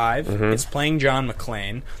 1995. Mm-hmm. It's playing John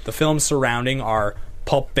McClane. The films surrounding are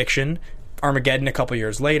Pulp Fiction, Armageddon a couple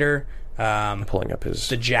years later. Pulling up his...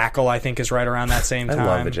 The Jackal, I think, is right around that same time. I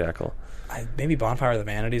love The Jackal. Maybe Bonfire of the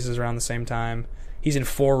Vanities is around the same time. He's in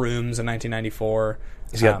 4 Rooms in 1994.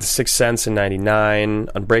 He's got The Sixth Sense in 99,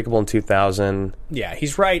 Unbreakable in 2000. Yeah,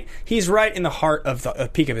 he's right. He's right in the heart of the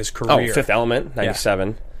peak of his career. Oh, Fifth Element, 97.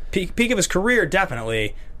 Yeah. Peak of his career,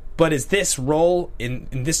 definitely. But is this role in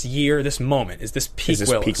this year, this moment, is this peak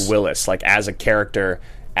Willis? Peak Willis, like as a character,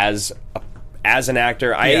 as an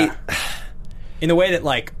actor? In the way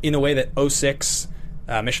that 06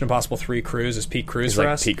 Mission Impossible 3 Cruise is peak Cruise for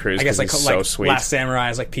like us. Peak Cruise, I guess like so sweet. Last Samurai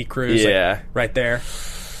is like peak Cruise. Yeah, like, right there.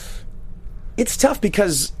 It's tough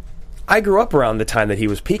because I grew up around the time that he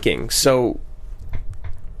was peaking, so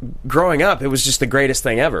growing up, it was just the greatest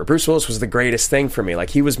thing ever. Bruce Willis was the greatest thing for me. Like,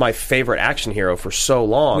 he was my favorite action hero for so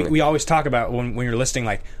long. We always talk about when you're listing,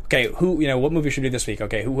 like, okay, what movie should we do this week?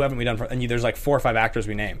 Okay, who haven't we done for? And there's like 4 or 5 actors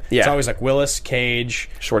we name. Yeah. It's always like Willis, Cage,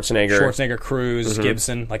 Schwarzenegger, Cruise,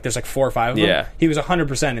 Gibson. Like, there's like 4 or 5 of them. Yeah. He was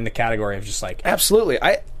 100% in the category of just like... Absolutely.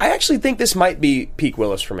 I actually think this might be peak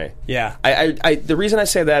Willis for me. Yeah. The reason I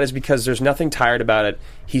say that is because there's nothing tired about it.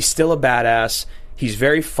 He's still a badass. He's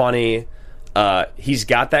very funny. He's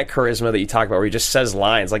got that charisma that you talk about where he just says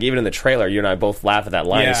lines. Like, even in the trailer, you and I both laugh at that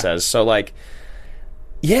line he says. So, like,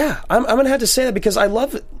 yeah, I'm going to have to say that because I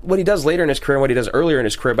love what he does later in his career and what he does earlier in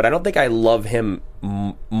his career, but I don't think I love him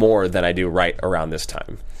more than I do right around this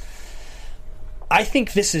time. I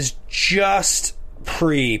think this is just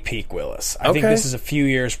pre-peak Willis. I think this is a few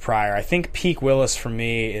years prior. I think peak Willis for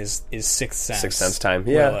me is Sixth Sense. Sixth Sense time,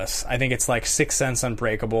 yeah. Willis. I think it's like Sixth Sense,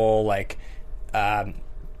 Unbreakable, like...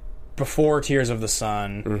 before Tears of the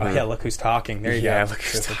Sun. Mm-hmm. Oh yeah, Look Who's Talking. There you go. Yeah, Look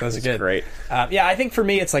Who's Talking. Those are good. Great. Yeah, I think for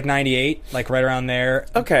me it's like 98, like right around there.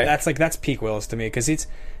 Okay. That's peak Willis to me because it's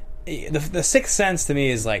the Sixth Sense to me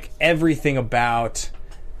is like everything about.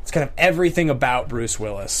 It's kind of everything about Bruce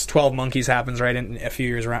Willis. 12 Monkeys happens right in a few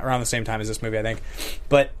years around the same time as this movie, I think.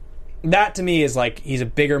 But that to me is like he's a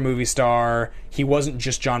bigger movie star. He wasn't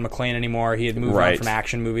just John McClane anymore. He had moved on from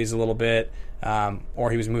action movies a little bit.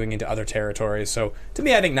 Or he was moving into other territories. So to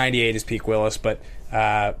me, I think 98 is peak Willis, but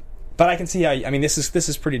I can see how. I mean, this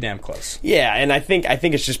is pretty damn close. Yeah, and I think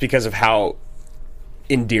it's just because of how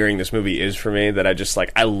endearing this movie is for me that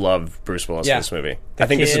I love Bruce Willis in this movie. I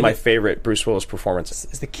think this is my favorite Bruce Willis performance.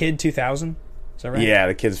 Is The Kid 2000? Is that right? Yeah,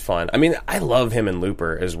 The Kid's fun. I mean, I love him in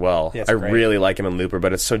Looper as well. Yeah, I really like him in Looper,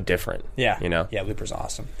 but it's so different. Yeah, you know. Yeah, Looper's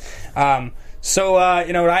awesome. So what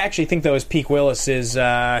I actually think though is peak Willis is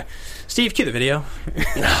Steve. Cue the video.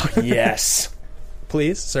 Oh, yes,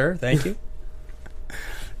 please, sir. Thank you.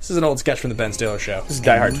 This is an old sketch from the Ben Stiller Show. This is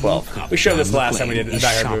Die Hard 12. We showed this last time we did a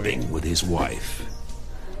Die Hard movie with his wife.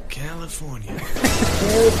 California.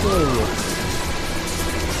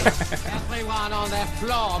 Everyone on the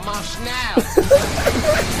floor must now.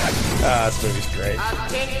 This movie's great.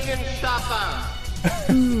 Attention shopper.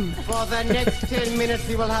 For the next 10 minutes,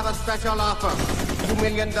 we will have a special offer. $2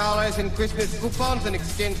 million in Christmas coupons in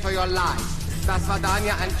exchange for your life. Das war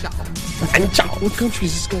Dania and ciao. And ciao. What country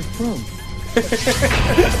is this guy from?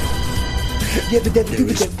 They're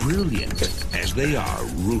as brilliant as they are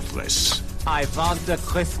ruthless. I want the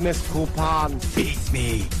Christmas coupon. Beat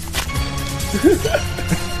me.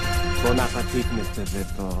 Bon appetit, Mr.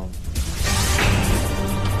 Zippo.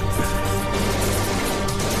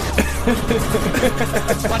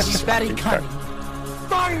 But he's very cunning.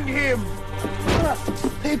 Find him!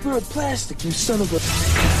 Paper or plastic, you son of a...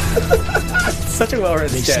 Such a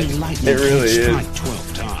well-written sketch. They say lightning really can is. strike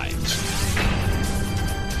 12 times.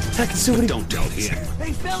 attacking somebody. Don't tell him.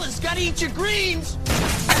 Hey, fellas, gotta eat your greens.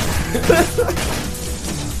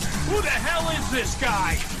 Who the hell is this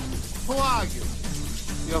guy? Who are you?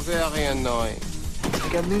 You're very annoying. I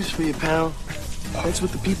got news for you, pal. That's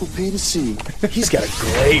what the people pay to see. He's got a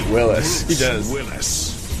great Willis. He does.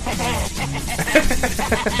 Willis.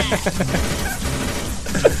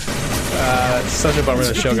 It's such a bummer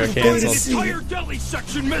the show got canceled. Entire deli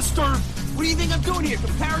section, mister! What do you think I'm doing here?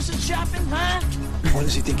 Comparison shopping, huh? What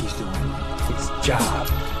does he think he's doing? His job.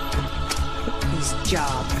 His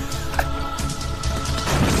job.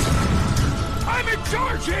 I'm in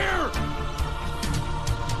charge here!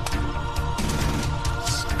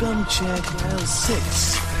 Scum check L6.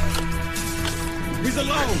 He's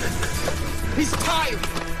alone. He's tired.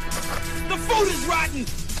 The food is rotten!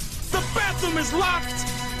 The bathroom is locked!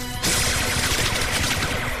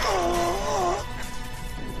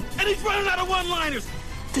 And he's running out of one-liners!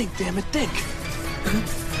 Think, damn it, think.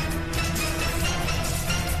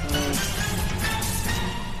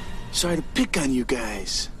 Sorry to pick on you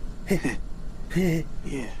guys.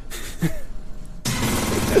 Yeah.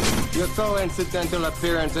 Your coincidental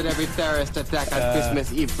appearance at every terrorist attack on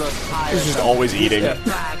Christmas Eve goes higher. He's just always eating.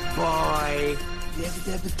 Bad boy.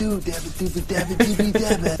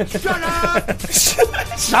 Shut up!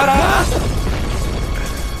 Shut up!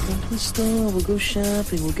 Go to the store, we'll go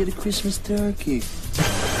shopping, we'll get a Christmas turkey. Die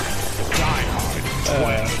Hard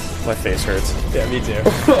 12. My face hurts. Yeah, me too.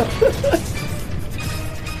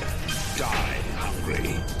 Die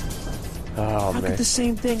Hungry. Oh, How man. could the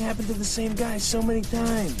same thing happen to the same guy so many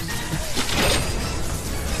times?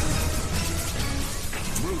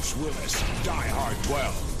 Bruce Willis. Die Hard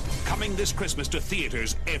 12. Coming this Christmas to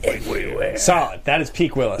theaters everywhere. Solid. That is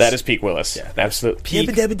peak Willis. That is peak Willis. Yeah. Absolute peak.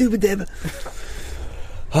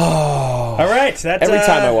 All right. That's, Every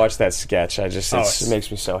time I watch that sketch, it makes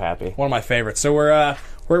me so happy. One of my favorites. So we're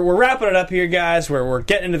wrapping it up here, guys. We're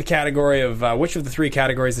getting into the category of which of the three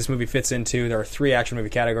categories this movie fits into. There are three action movie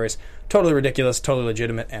categories: totally ridiculous, totally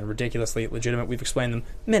legitimate, and ridiculously legitimate. We've explained them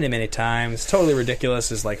many, many times. Totally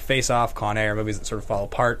ridiculous is like Face Off, Con Air, movies that sort of fall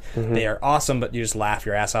apart. Mm-hmm. They are awesome, but you just laugh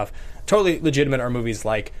your ass off. Totally legitimate are movies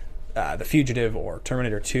like The Fugitive or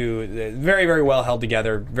Terminator 2. They're very, very well held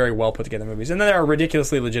together, very well put together movies. And then there are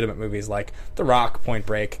ridiculously legitimate movies like The Rock, Point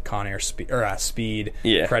Break, Con Air, Speed,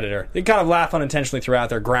 Yeah. Predator. They kind of laugh unintentionally throughout.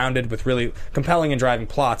 They're grounded with really compelling and driving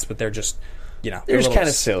plots, but they're just, They're a just little kind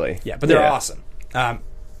of silly. Yeah, but they're awesome.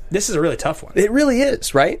 This is a really tough one. It really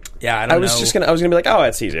is, right? Yeah, I was gonna be like, oh,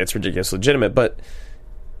 it's easy, it's ridiculous, legitimate, but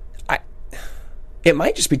it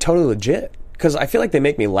might just be totally legit because I feel like they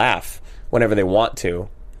make me laugh whenever they want to.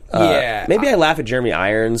 Yeah, maybe I laugh at Jeremy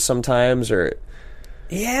Irons sometimes, or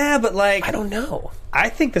yeah, but like I don't know. I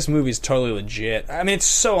think this movie's totally legit. I mean, it's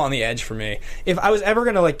so on the edge for me. If I was ever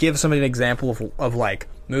gonna like give somebody an example of like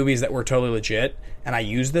movies that were totally legit, and I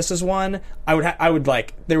use this as one, I would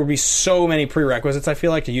like there would be so many prerequisites. I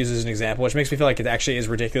feel like to use as an example, which makes me feel like it actually is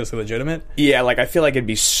ridiculously legitimate. Yeah, like I feel like it'd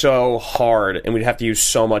be so hard, and we'd have to use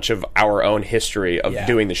so much of our own history of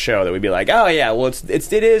doing the show that we'd be like, oh yeah, well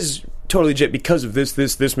it is totally legit because of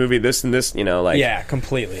this movie, this and this, like yeah,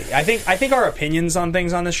 completely. I think our opinions on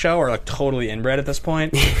things on this show are like totally inbred at this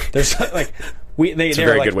point. There's like it's a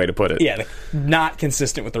very good way to put it. Yeah, like, not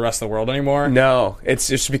consistent with the rest of the world anymore. No, it's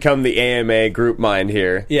just become the AMA group mind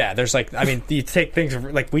here. Yeah, there's like, I mean, you take things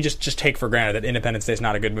like we just take for granted that Independence Day is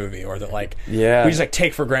not a good movie, or that like we just like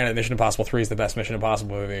take for granted that Mission Impossible 3 is the best Mission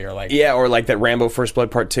Impossible movie, or like or like that Rambo First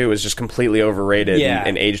Blood Part 2 is just completely overrated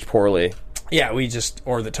and aged poorly. Yeah,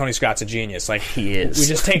 or that Tony Scott's a genius. Like he is. We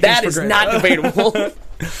just take that things is for not debatable.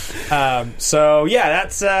 So yeah,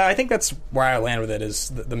 that's. I think that's where I land with it is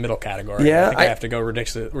the middle category. Yeah, I think I have to go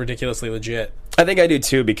ridiculously legit. I think I do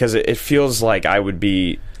too because it feels like I would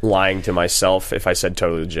be lying to myself if I said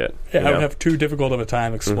totally legit. Yeah, I would have too difficult of a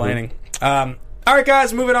time explaining. All right,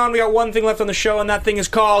 guys, moving on. We got one thing left on the show, and that thing is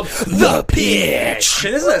called The Pitch.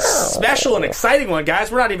 And this is a special and exciting one,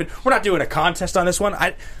 guys. We're not doing a contest on this one.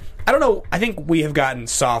 I don't know. I think we have gotten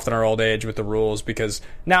soft in our old age with the rules because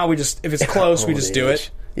now we just, if it's close, we just do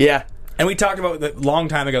it. Yeah. And we talked about a long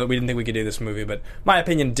time ago that we didn't think we could do this movie, but my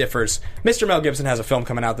opinion differs. Mr. Mel Gibson has a film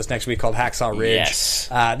coming out this next week called Hacksaw Ridge. Yes.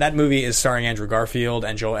 That movie is starring Andrew Garfield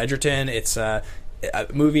and Joel Edgerton. It's a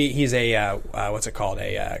movie. He's a what's it called?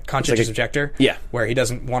 A conscientious objector. Yeah, where he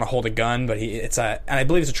doesn't want to hold a gun, but and I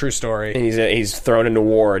believe it's a true story. And he's thrown into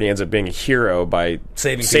war, and he ends up being a hero by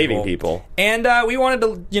saving people. And we wanted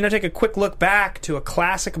to take a quick look back to a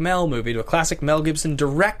classic Mel movie, to a classic Mel Gibson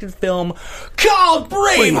directed film called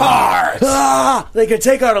Braveheart. They could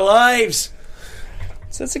take our lives.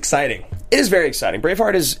 So it's exciting. It is very exciting.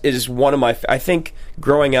 Braveheart is one of my. I think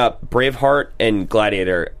growing up, Braveheart and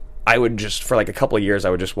Gladiator I would just, for like a couple of years,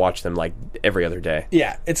 I would just watch them like every other day.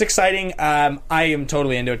 Yeah, it's exciting. I am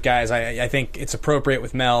totally into it, guys. I think it's appropriate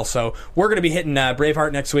with Mel. So we're going to be hitting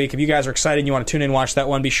Braveheart next week. If you guys are excited and you want to tune in and watch that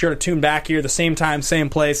one, be sure to tune back here the same time, same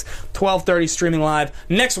place, 12:30 streaming live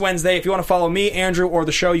next Wednesday. If you want to follow me, Andrew, or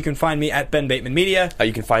the show, you can find me at Ben Bateman Media.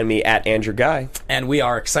 You can find me at Andrew Guy. And we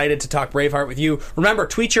are excited to talk Braveheart with you. Remember,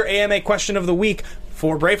 tweet your AMA question of the week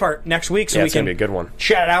for Braveheart next week, so we can be a good one.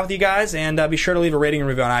 Chat it out with you guys, and be sure to leave a rating and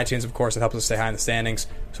review on iTunes, of course. It helps us stay high in the standings,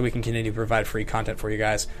 so we can continue to provide free content for you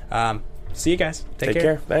guys. See you guys. Take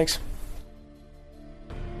care. Thanks.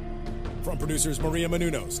 From producers Maria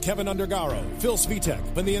Menounos, Kevin Undergaro, Phil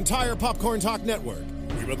Svitek, and the entire Popcorn Talk Network,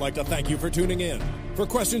 we would like to thank you for tuning in. For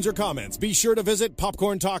questions or comments, be sure to visit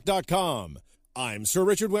popcorntalk.com. I'm Sir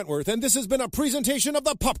Richard Wentworth, and this has been a presentation of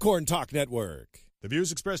the Popcorn Talk Network. The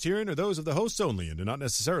views expressed herein are those of the hosts only and do not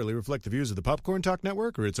necessarily reflect the views of the Popcorn Talk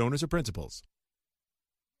Network or its owners or principals.